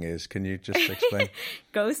ghosting is, can you just explain?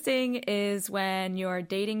 Ghosting is when you're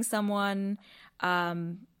dating someone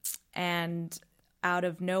and out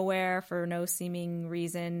of nowhere, for no seeming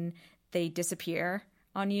reason, they disappear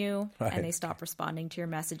on you. Right. And they stop responding to your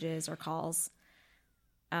messages or calls.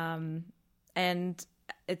 And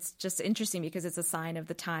it's just interesting because it's a sign of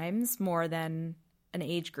the times more than an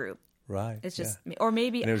age group. Right. It's just, or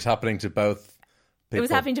maybe... And it was happening to both people. It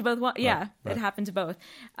was happening to both. Yeah, right. It happened to both.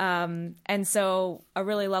 And so a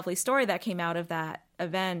really lovely story that came out of that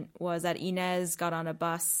event was that Inez got on a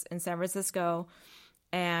bus in San Francisco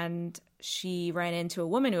and she ran into a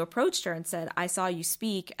woman who approached her and said, "I saw you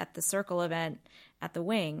speak at the Circle event at the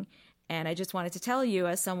Wing, and I just wanted to tell you,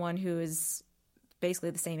 as someone who is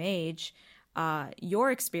basically the same age,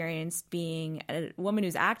 your experience being a woman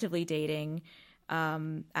who's actively dating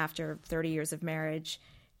after 30 years of marriage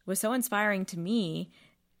was so inspiring to me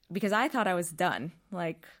because I thought I was done,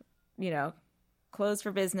 like, you know, closed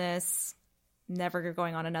for business, never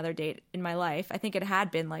going on another date in my life." I think it had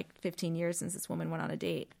been like 15 years since this woman went on a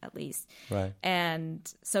date, at least. Right. And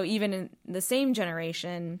so even in the same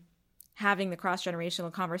generation, having the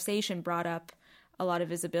cross-generational conversation brought up a lot of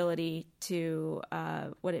visibility to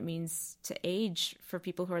what it means to age for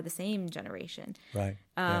people who are the same generation. Right.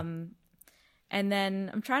 And then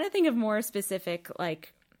I'm trying to think of more specific,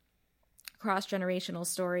 like, cross-generational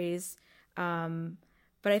stories.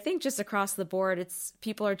 But I think just across the board, it's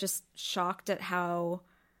people are just shocked at how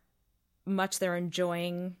much they're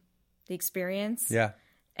enjoying the experience. Yeah.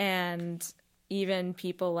 And even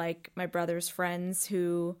people like my brother's friends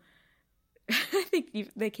who I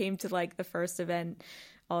think they came to like the first event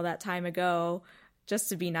all that time ago just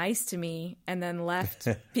to be nice to me and then left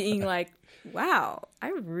being like, wow, I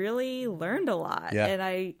really learned a lot. Yeah. And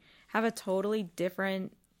I have a totally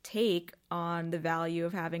different take on the value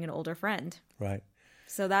of having an older friend. Right.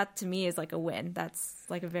 So that to me is like a win. That's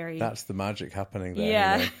like a very... That's the magic happening there.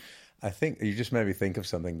 Yeah. You know? I think you just made me think of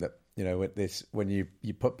something that, you know, with this, when you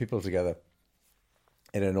put people together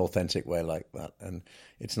in an authentic way like that, and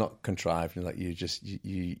it's not contrived, and like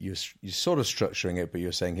you're sort of structuring it, but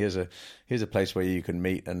you're saying here's a place where you can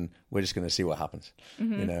meet, and we're just going to see what happens,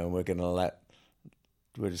 you know, and we're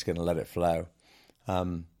just going to let it flow.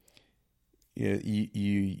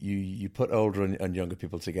 You put older and younger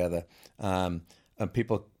people together, and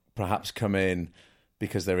people perhaps come in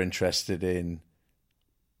because they're interested in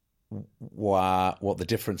what the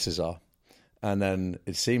differences are. And then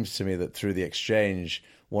it seems to me that through the exchange,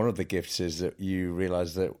 one of the gifts is that you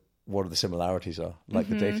realize that what the similarities are, like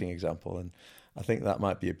the dating example. I think that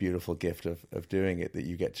might be a beautiful gift of doing it, that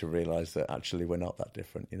you get to realize that actually we're not that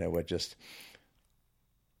different. You know, we're just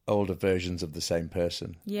older versions of the same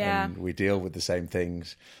person. Yeah. And we deal with the same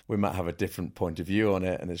things. We might have a different point of view on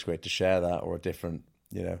it, and it's great to share that, or a different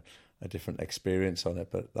experience on it.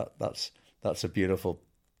 But that's a beautiful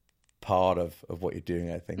part of what you're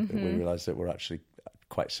doing, I think, that we realize that we're actually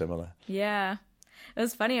quite similar. Yeah. It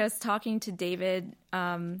was funny. I was talking to David,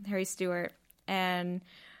 Harry Stewart, and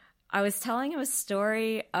I was telling him a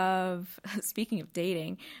story of, speaking of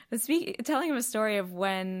dating, telling him a story of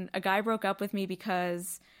when a guy broke up with me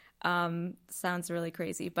because, sounds really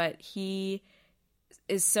crazy, but he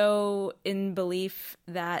is so in belief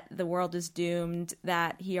that the world is doomed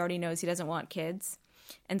that he already knows he doesn't want kids.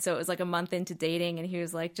 And so it was like a month into dating, and he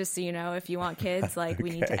was like, just so you know, if you want kids, like,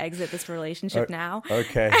 we need to exit this relationship now.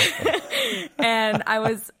 Okay. And I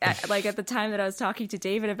was like, at the time that I was talking to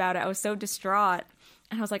David about it, I was so distraught.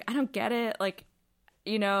 And I was like, I don't get it. Like,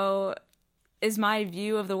 you know, is my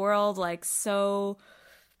view of the world like so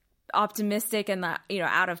optimistic and that, you know,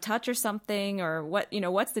 out of touch or something, or what, you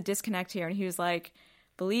know, what's the disconnect here? And he was like,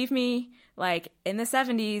 believe me, like in the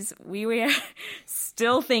 70s, we were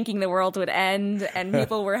still thinking the world would end, and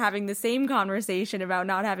people were having the same conversation about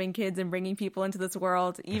not having kids and bringing people into this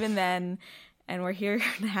world even then. And we're here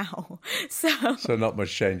now. So not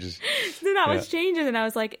much changes. Not much changes. And I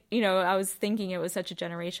was like, you know, I was thinking it was such a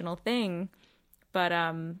generational thing. But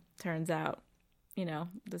turns out, you know,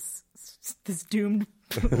 this doomed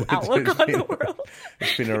outlook on the world.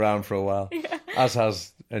 It's been around for a while. Yeah. As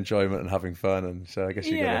has enjoyment and having fun. And so I guess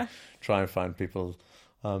you've got to try and find people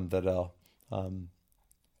that are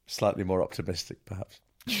slightly more optimistic, perhaps.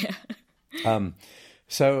 Yeah.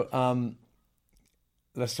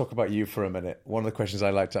 Let's talk about you for a minute. One of the questions I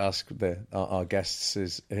like to ask our guests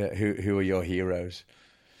is, who are your heroes,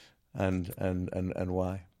 and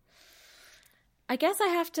why? I guess I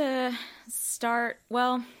have to start.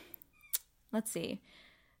 Well, let's see.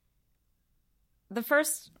 The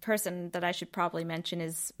first person that I should probably mention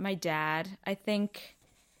is my dad. I think.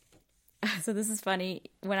 So this is funny.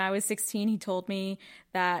 When I was 16, he told me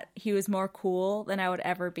that he was more cool than I would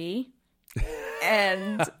ever be,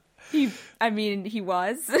 and. He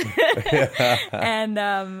was. And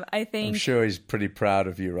I think... I'm sure he's pretty proud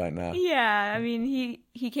of you right now. Yeah, I mean,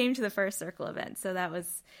 he came to the first Circle event, so that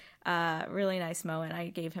was a really nice moment. I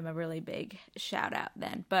gave him a really big shout out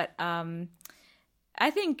then. But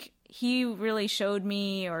I think he really showed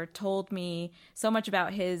me or told me so much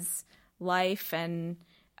about his life. And,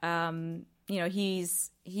 you know, he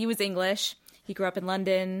was English. He grew up in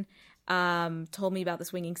London, told me about the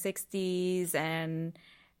swinging 60s, and...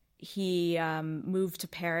 He moved to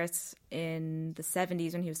Paris in the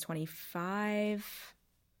 70s when he was 25,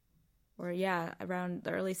 around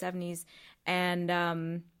the early 70s,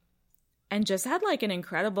 and just had like an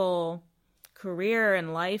incredible career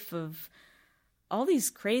and life of all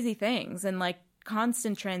these crazy things and like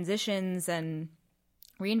constant transitions and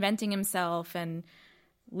reinventing himself and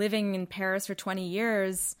living in Paris for 20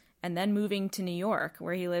 years and then moving to New York,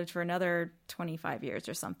 where he lived for another 25 years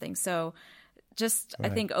or something. So just, right.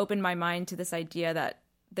 I think, opened my mind to this idea that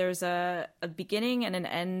there's a beginning and an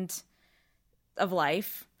end of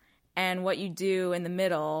life, and what you do in the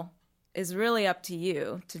middle is really up to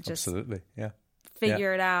you to just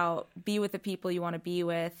figure it out, be with the people you want to be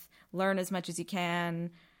with, learn as much as you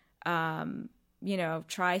can, you know,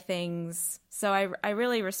 try things. So I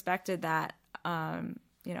really respected that,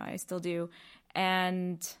 you know, I still do.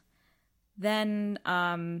 And then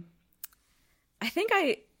I think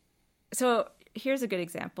so here's a good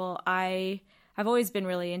example. I've always been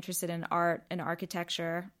really interested in art and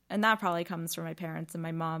architecture, and that probably comes from my parents and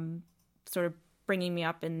my mom sort of bringing me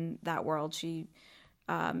up in that world. She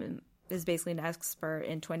is basically an expert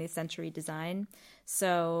in 20th century design.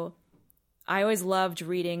 So I always loved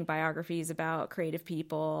reading biographies about creative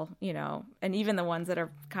people, you know, and even the ones that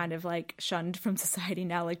are kind of like shunned from society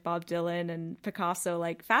now, like Bob Dylan and Picasso,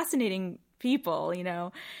 like fascinating people, you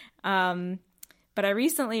know. But I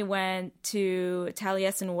recently went to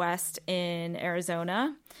Taliesin West in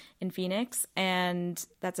Arizona, in Phoenix, and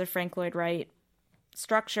that's a Frank Lloyd Wright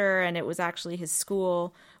structure, and it was actually his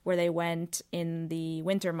school where they went in the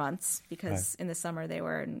winter months because in the summer they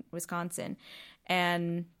were in Wisconsin.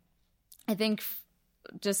 And I think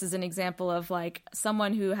just as an example of like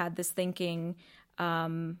someone who had this thinking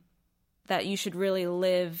that you should really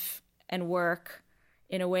live and work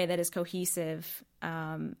in a way that is cohesive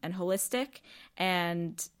and holistic.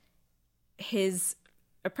 And his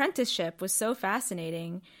apprenticeship was so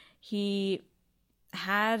fascinating. He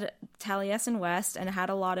had Taliesin West and had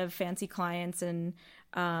a lot of fancy clients, and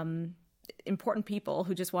important people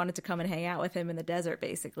who just wanted to come and hang out with him in the desert,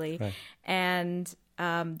 basically. Right. And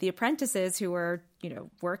the apprentices who were,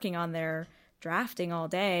 working on their drafting all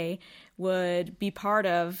day would be part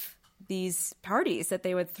of these parties that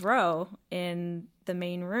they would throw in the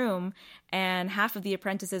main room, and half of the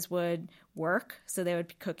apprentices would work, so they would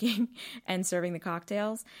be cooking and serving the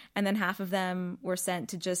cocktails, and then half of them were sent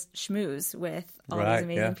to just schmooze with all these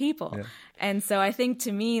amazing people. Yeah. And so I think,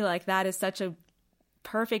 to me, like, that is such a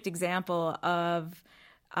perfect example of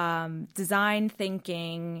design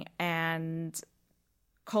thinking and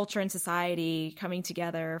culture and society coming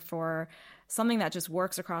together for something that just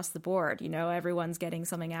works across the board. Everyone's getting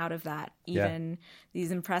something out of that. Even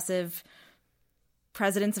these impressive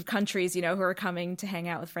presidents of countries, who are coming to hang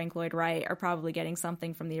out with Frank Lloyd Wright are probably getting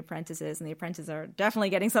something from the apprentices, and the apprentices are definitely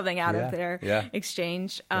getting something out of their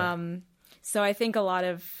exchange. So I think a lot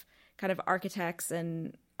of kind of architects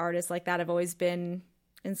and artists like that have always been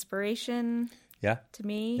inspiration to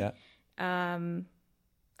me. Yeah. And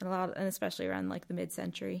especially around like the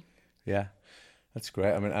mid-century. Yeah, that's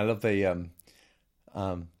great. I mean, I love the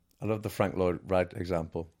Frank Lloyd Wright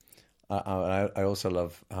example. I also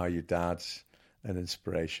love how your dad's an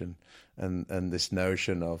inspiration, and this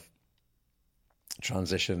notion of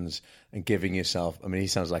transitions and giving yourself. I mean, he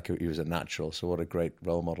sounds like he was a natural, so what a great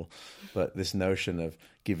role model. But this notion of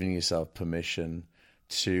giving yourself permission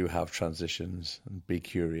to have transitions and be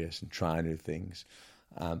curious and try new things.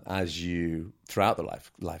 As you throughout the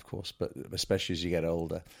life course, but especially as you get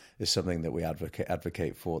older, is something that we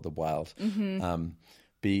advocate for at the Wild. Mm-hmm.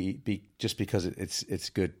 Be just because it's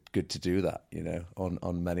good to do that,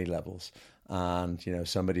 on many levels. And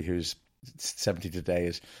somebody who's 70 today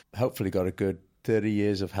has hopefully got a good 30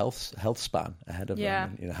 years of health span ahead of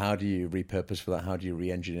them. And, how do you repurpose for that? How do you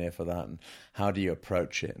re-engineer for that? And how do you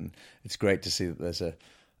approach it? And it's great to see that there's a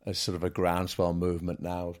sort of a groundswell movement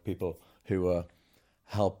now of people who are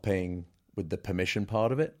helping with the permission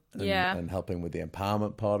part of it and helping with the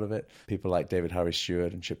empowerment part of it. People like David Harry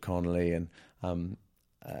Stewart and Chip Connolly and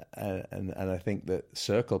I think that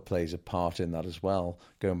Circle plays a part in that as well,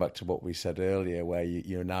 going back to what we said earlier, where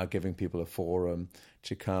you're now giving people a forum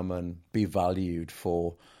to come and be valued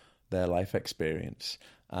for their life experience,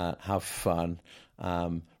 have fun,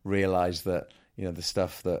 realize that the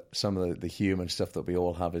stuff that some of the human stuff that we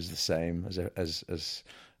all have is the same as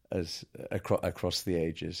across the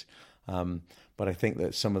ages. But I think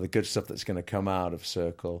that some of the good stuff that's going to come out of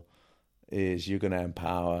Circle is you're going to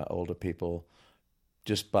empower older people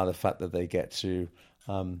just by the fact that they get to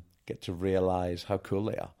realize how cool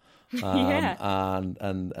they are, and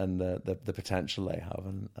the potential they have,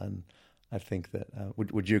 and I think that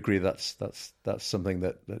would you agree that's something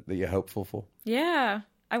that you're hopeful for? Yeah,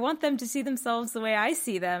 I want them to see themselves the way I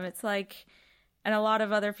see them. It's like, and a lot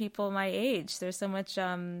of other people my age, there's so much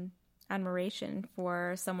admiration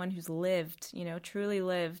for someone who's lived, truly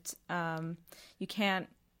lived. You can't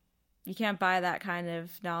buy that kind of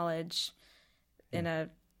knowledge in a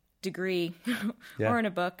degree or in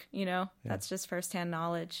a book, that's just firsthand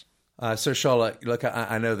knowledge. So Charlotte, look,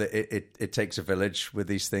 I know that it takes a village with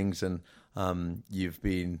these things, and you've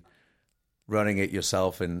been running it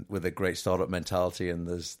yourself and with a great startup mentality, and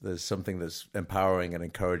there's something that's empowering and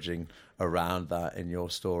encouraging around that in your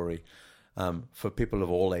story. For people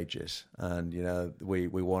of all ages, and we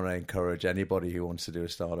want to encourage anybody who wants to do a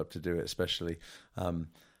startup to do it, especially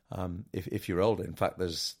if you're older. In fact,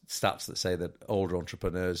 there's stats that say that older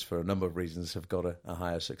entrepreneurs, for a number of reasons, have got a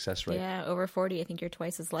higher success rate. Yeah, over 40, I think you're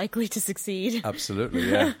twice as likely to succeed. Absolutely,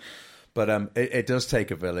 yeah. But it does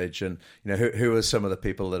take a village, and who are some of the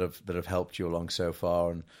people that have helped you along so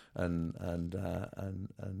far, and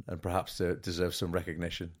perhaps deserve some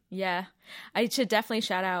recognition. Yeah, I should definitely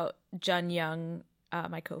shout out Jun Young,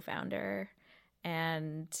 my co-founder,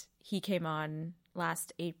 and he came on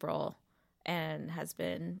last April and has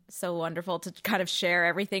been so wonderful to kind of share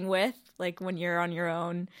everything with. Like, when you're on your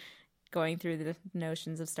own going through the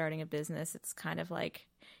notions of starting a business, it's kind of like,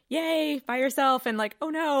 yay, by yourself, and like, oh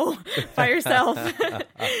no, by yourself.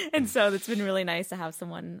 And so it's been really nice to have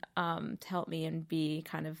someone to help me and be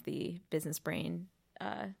kind of the business brain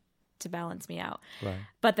to balance me out. Right.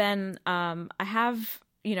 But then I have,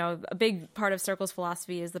 a big part of Circle's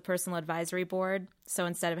philosophy is the personal advisory board. So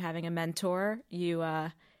instead of having a mentor, you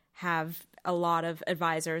have a lot of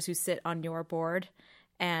advisors who sit on your board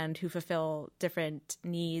and who fulfill different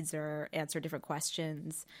needs or answer different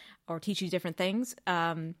questions or teach you different things.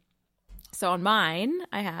 So on mine,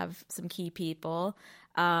 I have some key people.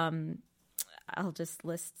 I'll just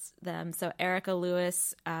list them. So Erica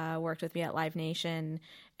Lewis worked with me at Live Nation,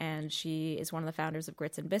 and she is one of the founders of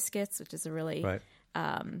Grits and Biscuits, which is a really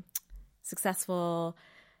successful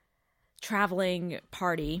traveling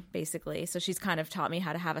party, basically. So she's kind of taught me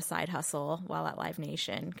how to have a side hustle while at Live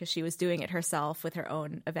Nation, because she was doing it herself with her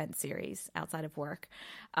own event series outside of work.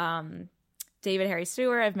 David Harry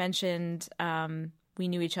Stewart, I've mentioned, we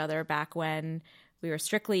knew each other back when we were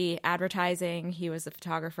strictly advertising. He was the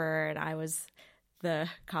photographer and I was the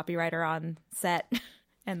copywriter on set.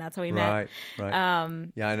 And that's how we met.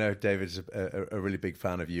 Right. Yeah, I know David's a really big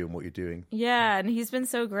fan of you and what you're doing. Yeah, and he's been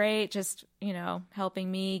so great, just,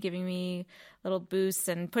 helping me, giving me little boosts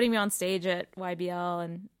and putting me on stage at YBL.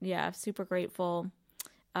 And yeah, super grateful.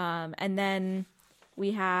 And then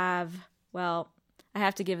we have, I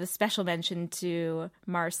have to give a special mention to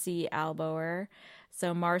Marcy Alboer.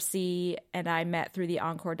 So Marcy and I met through the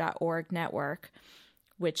Encore.org network,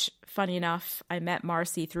 which, funny enough, I met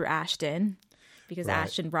Marcy through Ashton, because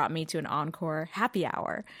Ashton brought me to an Encore happy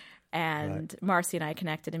hour, and Marcy and I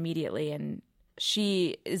connected immediately. And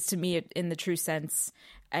she is, to me, in the true sense,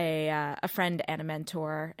 a friend and a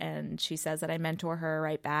mentor. And she says that I mentor her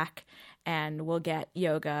right back, and we'll get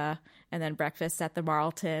yoga and then breakfast at the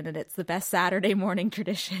Marlton, and it's the best Saturday morning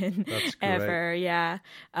tradition ever. Yeah.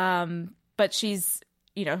 But she's,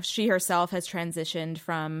 she herself has transitioned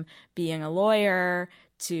from being a lawyer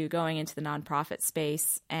to going into the nonprofit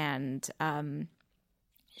space, and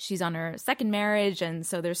she's on her second marriage. And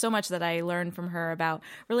so there's so much that I learned from her about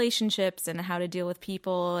relationships and how to deal with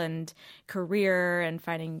people and career and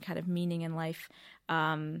finding kind of meaning in life.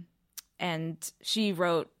 And she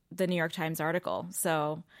wrote the New York Times article,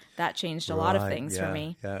 so that changed a lot of things for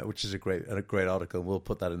me. Yeah, which is a great article. We'll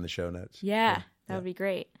put that in the show notes. Yeah, that would be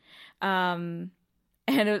great. And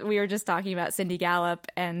we were just talking about Cindy Gallup,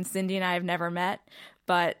 and Cindy and I have never met,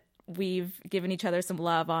 but we've given each other some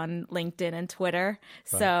love on LinkedIn and Twitter.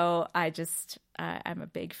 Right. So I'm a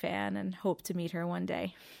big fan and hope to meet her one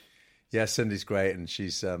day. Yeah, Cindy's great, and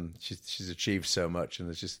she's achieved so much, and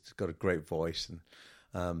has just got a great voice. And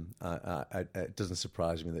it doesn't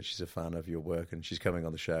surprise me that she's a fan of your work, and she's coming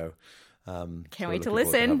on the show. Can't wait to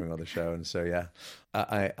listen. Having on the show, and so yeah,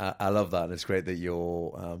 I love that, and it's great that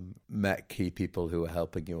you're met key people who are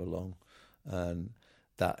helping you along, and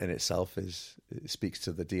that in itself speaks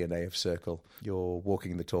to the DNA of Circle. You're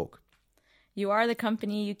walking the talk. You are the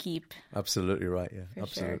company you keep. Absolutely right. Yeah, For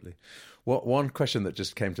absolutely. Sure. One question that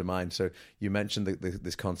just came to mind. So you mentioned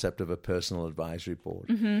this concept of a personal advisory board.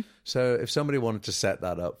 Mm-hmm. So if somebody wanted to set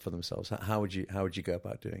that up for themselves, how would you go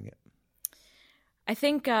about doing it? I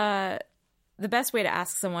think the best way to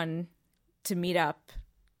ask someone to meet up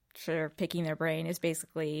for picking their brain is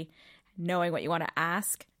basically knowing what you want to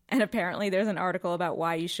ask. And apparently there's an article about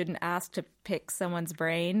why you shouldn't ask to pick someone's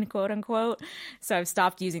brain, quote unquote. So I've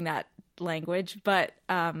stopped using that language. But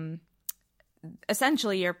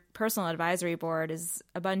essentially your personal advisory board is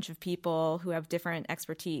a bunch of people who have different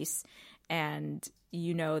expertise. And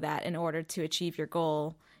you know that in order to achieve your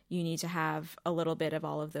goal, you need to have a little bit of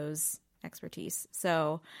all of those expertise.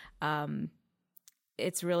 So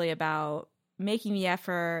it's really about making the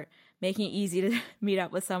effort, making it easy to meet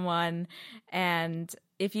up with someone. And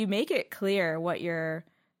if you make it clear what your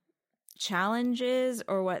challenge is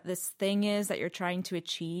or what this thing is that you're trying to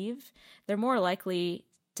achieve, they're more likely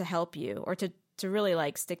to help you, or to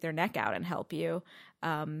really stick their neck out and help you.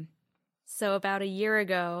 So about a year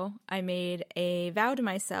ago, I made a vow to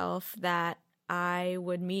myself that I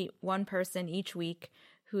would meet one person each week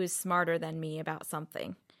who is smarter than me about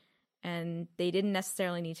something. And they didn't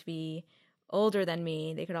necessarily need to be older than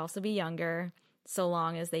me. They could also be younger, so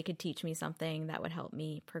long as they could teach me something that would help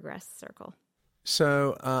me progress Circle.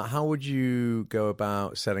 So how would you go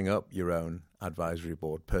about setting up your own advisory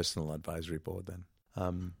board, personal advisory board then?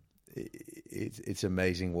 It's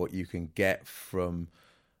amazing what you can get from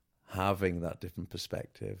having that different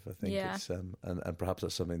perspective. I think it's and perhaps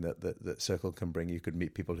that's something that Circle can bring. You could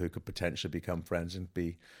meet people who could potentially become friends and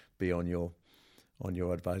be on your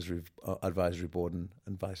advisory board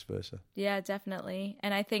and vice versa. Yeah, definitely.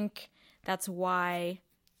 And I think that's why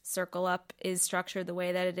Circle Up is structured the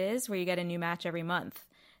way that it is, where you get a new match every month.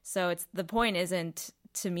 So the point isn't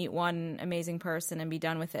to meet one amazing person and be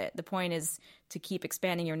done with it. The point is to keep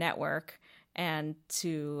expanding your network and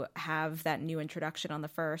to have that new introduction on the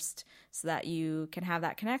first, so that you can have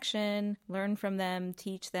that connection, learn from them,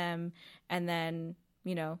 teach them, and then,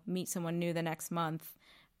 meet someone new the next month.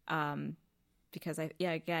 Because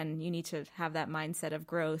again, you need to have that mindset of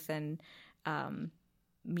growth, and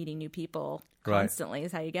meeting new people constantly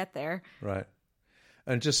is how you get there. Right.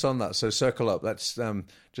 And just on that, so Circle Up, that's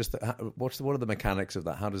what are the mechanics of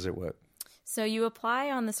that? How does it work? So you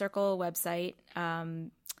apply on the Circle website.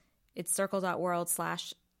 It's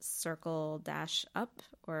circle.world/Circle circle-up,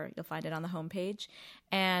 or you'll find it on the homepage.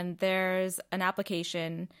 And there's an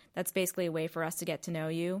application that's basically a way for us to get to know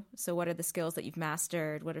you. So what are the skills that you've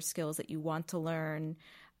mastered? What are skills that you want to learn?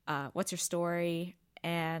 What's your story?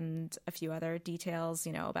 And a few other details,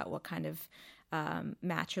 about what kind of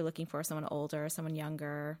match you're looking for, someone older, someone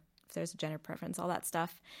younger, if there's a gender preference, all that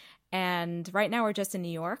stuff. And right now we're just in New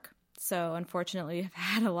York. So unfortunately, we've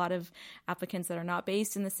had a lot of applicants that are not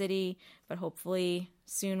based in the city, but hopefully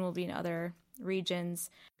soon we'll be in other regions.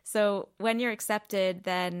 So when you're accepted,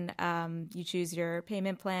 then you choose your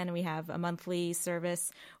payment plan, and we have a monthly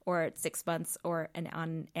service, or at 6 months, or on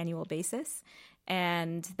an annual basis.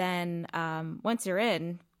 And then once you're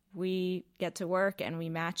in, we get to work and we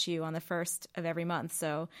match you on the first of every month.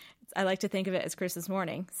 So I like to think of it as Christmas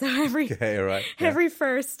morning. So every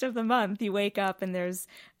first of the month, you wake up and there's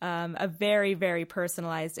a very, very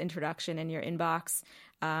personalized introduction in your inbox.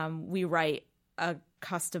 We write a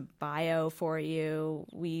custom bio for you.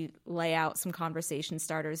 We lay out some conversation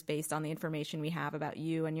starters based on the information we have about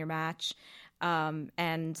you and your match,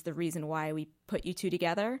 and the reason why we put you two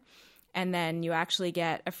together. And then you actually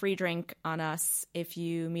get a free drink on us if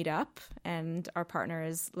you meet up. And our partner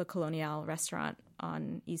is Le Colonial Restaurant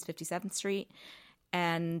on East 57th Street.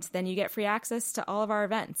 And then you get free access to all of our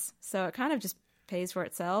events. So it kind of just pays for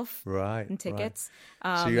itself. Right. And tickets.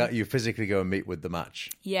 Right. So you physically go and meet with the match.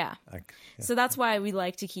 Yeah. So that's why we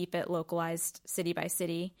like to keep it localized city by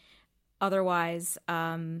city. Otherwise,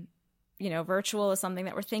 virtual is something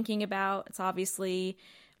that we're thinking about. It's obviously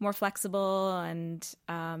more flexible, and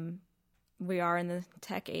we are in the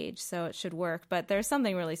tech age, so it should work. But there's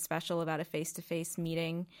something really special about a face-to-face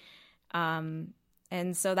meeting. And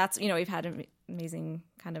so that's, we've had amazing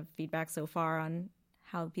kind of feedback so far on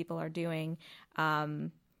how people are doing.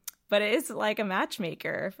 But it is like a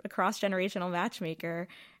matchmaker, a cross-generational matchmaker.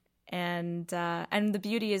 And the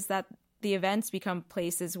beauty is that the events become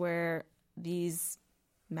places where these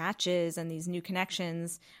matches and these new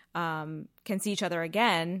connections can see each other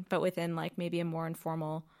again, but within like maybe a more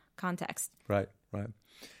informal context. Right.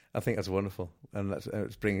 I think that's wonderful, and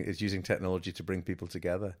it's using technology to bring people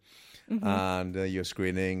together. Mm-hmm. And you're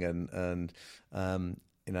screening, and I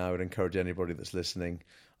would encourage anybody that's listening.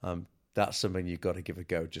 That's something you've got to give a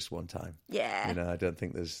go just one time. Yeah. I don't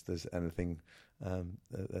think there's anything.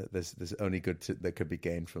 There's only good that could be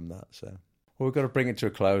gained from that. So, well, we've got to bring it to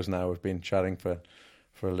a close now. We've been chatting for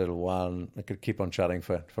a little while, and I could keep on chatting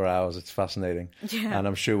for hours. It's fascinating. Yeah. And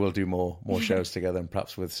I'm sure we'll do more shows together, and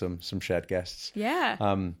perhaps with some shared guests. Yeah.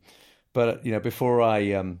 But before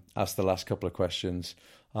I ask the last couple of questions,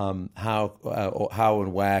 how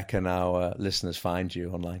and where can our listeners find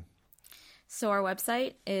you online? So our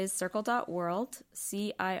website is circle.world,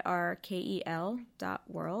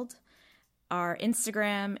 CIRKEL.world. Our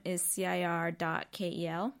Instagram is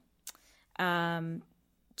CIR.KEL.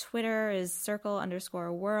 Twitter is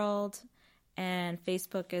circle_world, and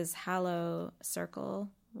Facebook is Hallow Circle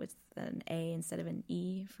with an A instead of an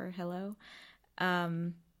E for hello.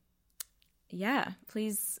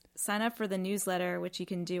 Please sign up for the newsletter, which you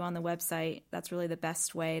can do on the website. That's really the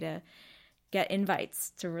best way to get invites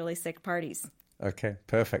to really sick parties. Okay,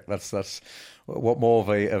 perfect. That's what more of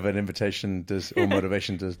an invitation or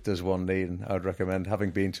motivation does one need? And I would recommend, having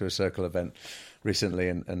been to a Circle event recently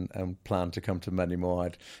and plan to come to many more,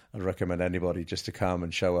 I'd recommend anybody just to come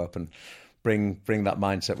and show up and bring that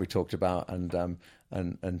mindset we talked about, and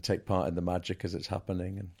take part in the magic as it's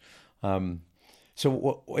happening. And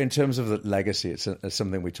so, in terms of the legacy, it's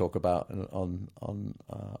something we talk about on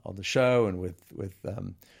the show and with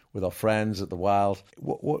our friends at the Wild.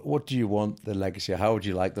 What do you want the legacy? How would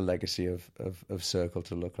you like the legacy of Circle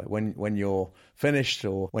to look like when you're finished,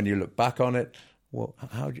 or when you look back on it?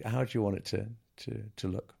 How do you want it to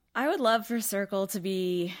look? I would love for Circle to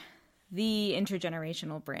be the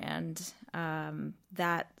intergenerational brand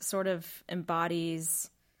that sort of embodies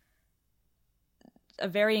a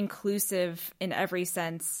very inclusive, in every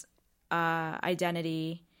sense,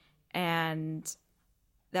 identity, and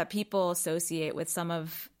that people associate with some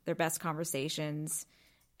of their best conversations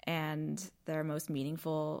and their most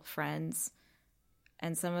meaningful friends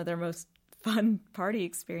and some of their most fun party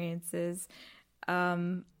experiences.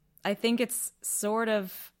 I think it's sort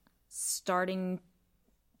of starting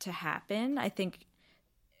to happen. I think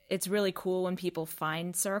it's really cool when people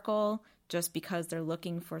find Circle just because they're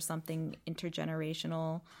looking for something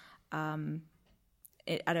intergenerational on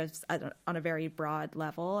a very broad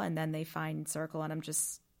level, and then they find Circle, and I'm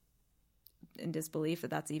just in disbelief that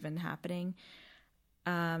that's even happening.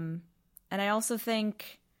 And I also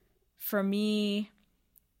think, for me,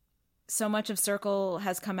 so much of Circle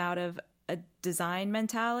has come out of a design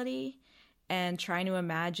mentality, and trying to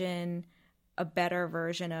imagine a better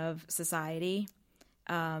version of society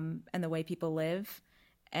and the way people live,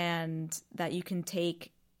 and that you can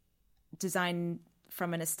take design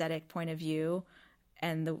from an aesthetic point of view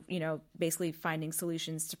and basically finding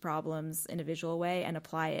solutions to problems in a visual way and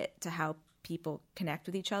apply it to how people connect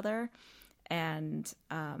with each other. And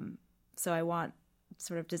so I want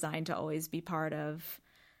sort of design to always be part of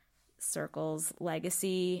Circle's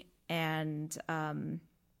legacy, and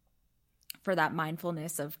for that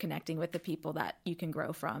mindfulness of connecting with the people that you can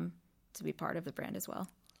grow from to be part of the brand as well.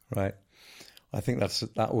 Right. I think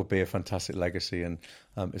that would be a fantastic legacy, and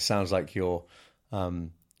it sounds like you're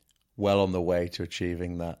well on the way to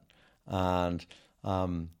achieving that. And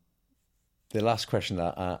the last question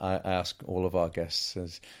that I ask all of our guests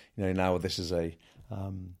is, now this is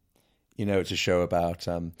it's a show about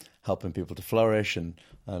helping people to flourish and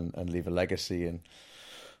leave a legacy. And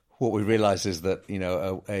what we realize is that,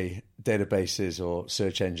 a databases or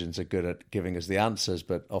search engines are good at giving us the answers,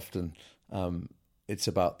 but often it's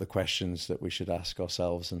about the questions that we should ask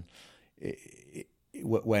ourselves. And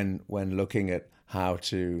when looking at how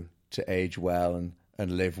to age well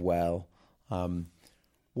and live well,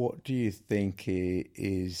 what do you think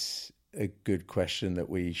is a good question that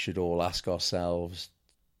we should all ask ourselves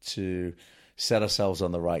to set ourselves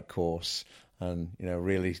on the right course and,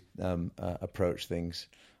 really approach things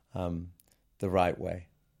the right way?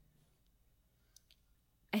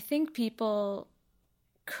 I think people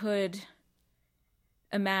could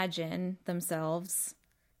imagine themselves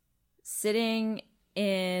sitting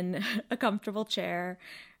in a comfortable chair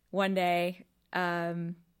one day,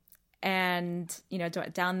 and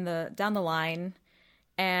down the line,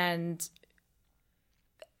 and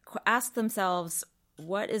ask themselves,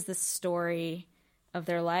 what is the story of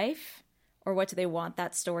their life, or what do they want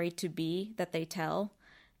that story to be that they tell,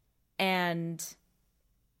 and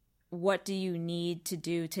what do you need to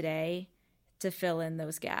do today to fill in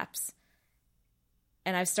those gaps?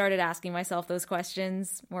 And I've started asking myself those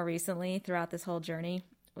questions more recently throughout this whole journey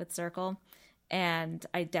with Circle. And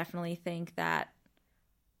I definitely think that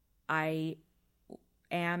I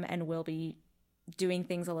am and will be doing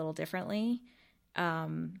things a little differently.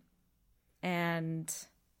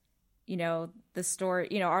 The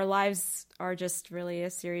story, our lives are just really a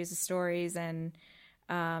series of stories, and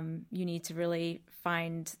you need to really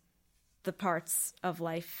find the parts of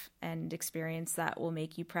life and experience that will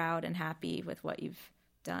make you proud and happy with what you've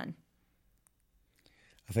done.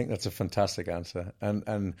 I think that's a fantastic answer,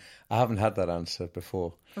 and I haven't had that answer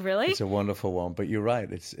before. Really? It's a wonderful one, but you're right.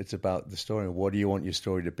 It's about the story. What do you want your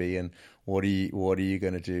story to be, and what are you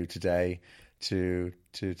going to do today to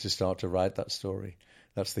start to write that story?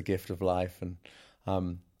 That's the gift of life, and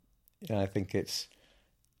I think it's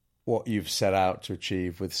what you've set out to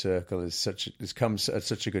achieve with Circle it's come at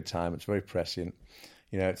such a good time. It's very prescient.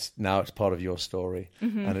 It's part of your story,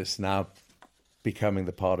 and it's now becoming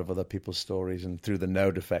the part of other people's stories, and through the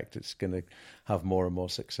node effect, it's going to have more and more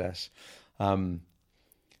success. So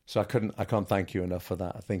I can't thank you enough for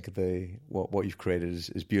that. I think what you've created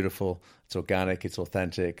is beautiful. It's organic, it's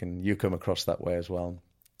authentic, and you come across that way as well.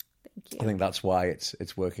 Thank you. I think that's why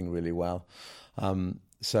it's working really well.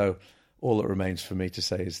 So all that remains for me to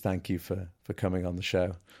say is thank you for coming on the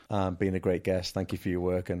show, being a great guest. Thank you for your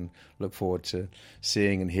work, and look forward to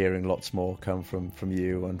seeing and hearing lots more come from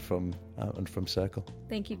you and from Circle.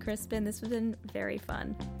 Thank you, Crispin. This has been very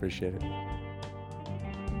fun. Appreciate it.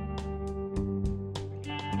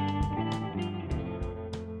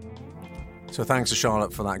 So thanks to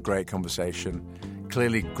Charlotte for that great conversation.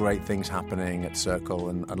 Clearly great things happening at Circle,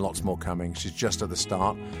 and lots more coming. She's just at the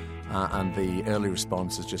start, and the early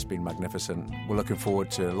response has just been magnificent. We're looking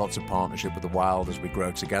forward to lots of partnership with the Wild as we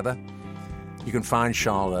grow together. You can find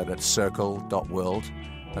Charlotte at circle.world.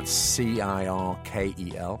 That's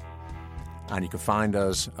CIRKEL. And you can find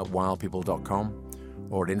us at wildpeople.com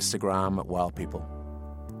or at Instagram at wildpeople.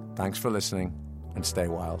 Thanks for listening, and stay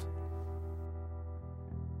wild.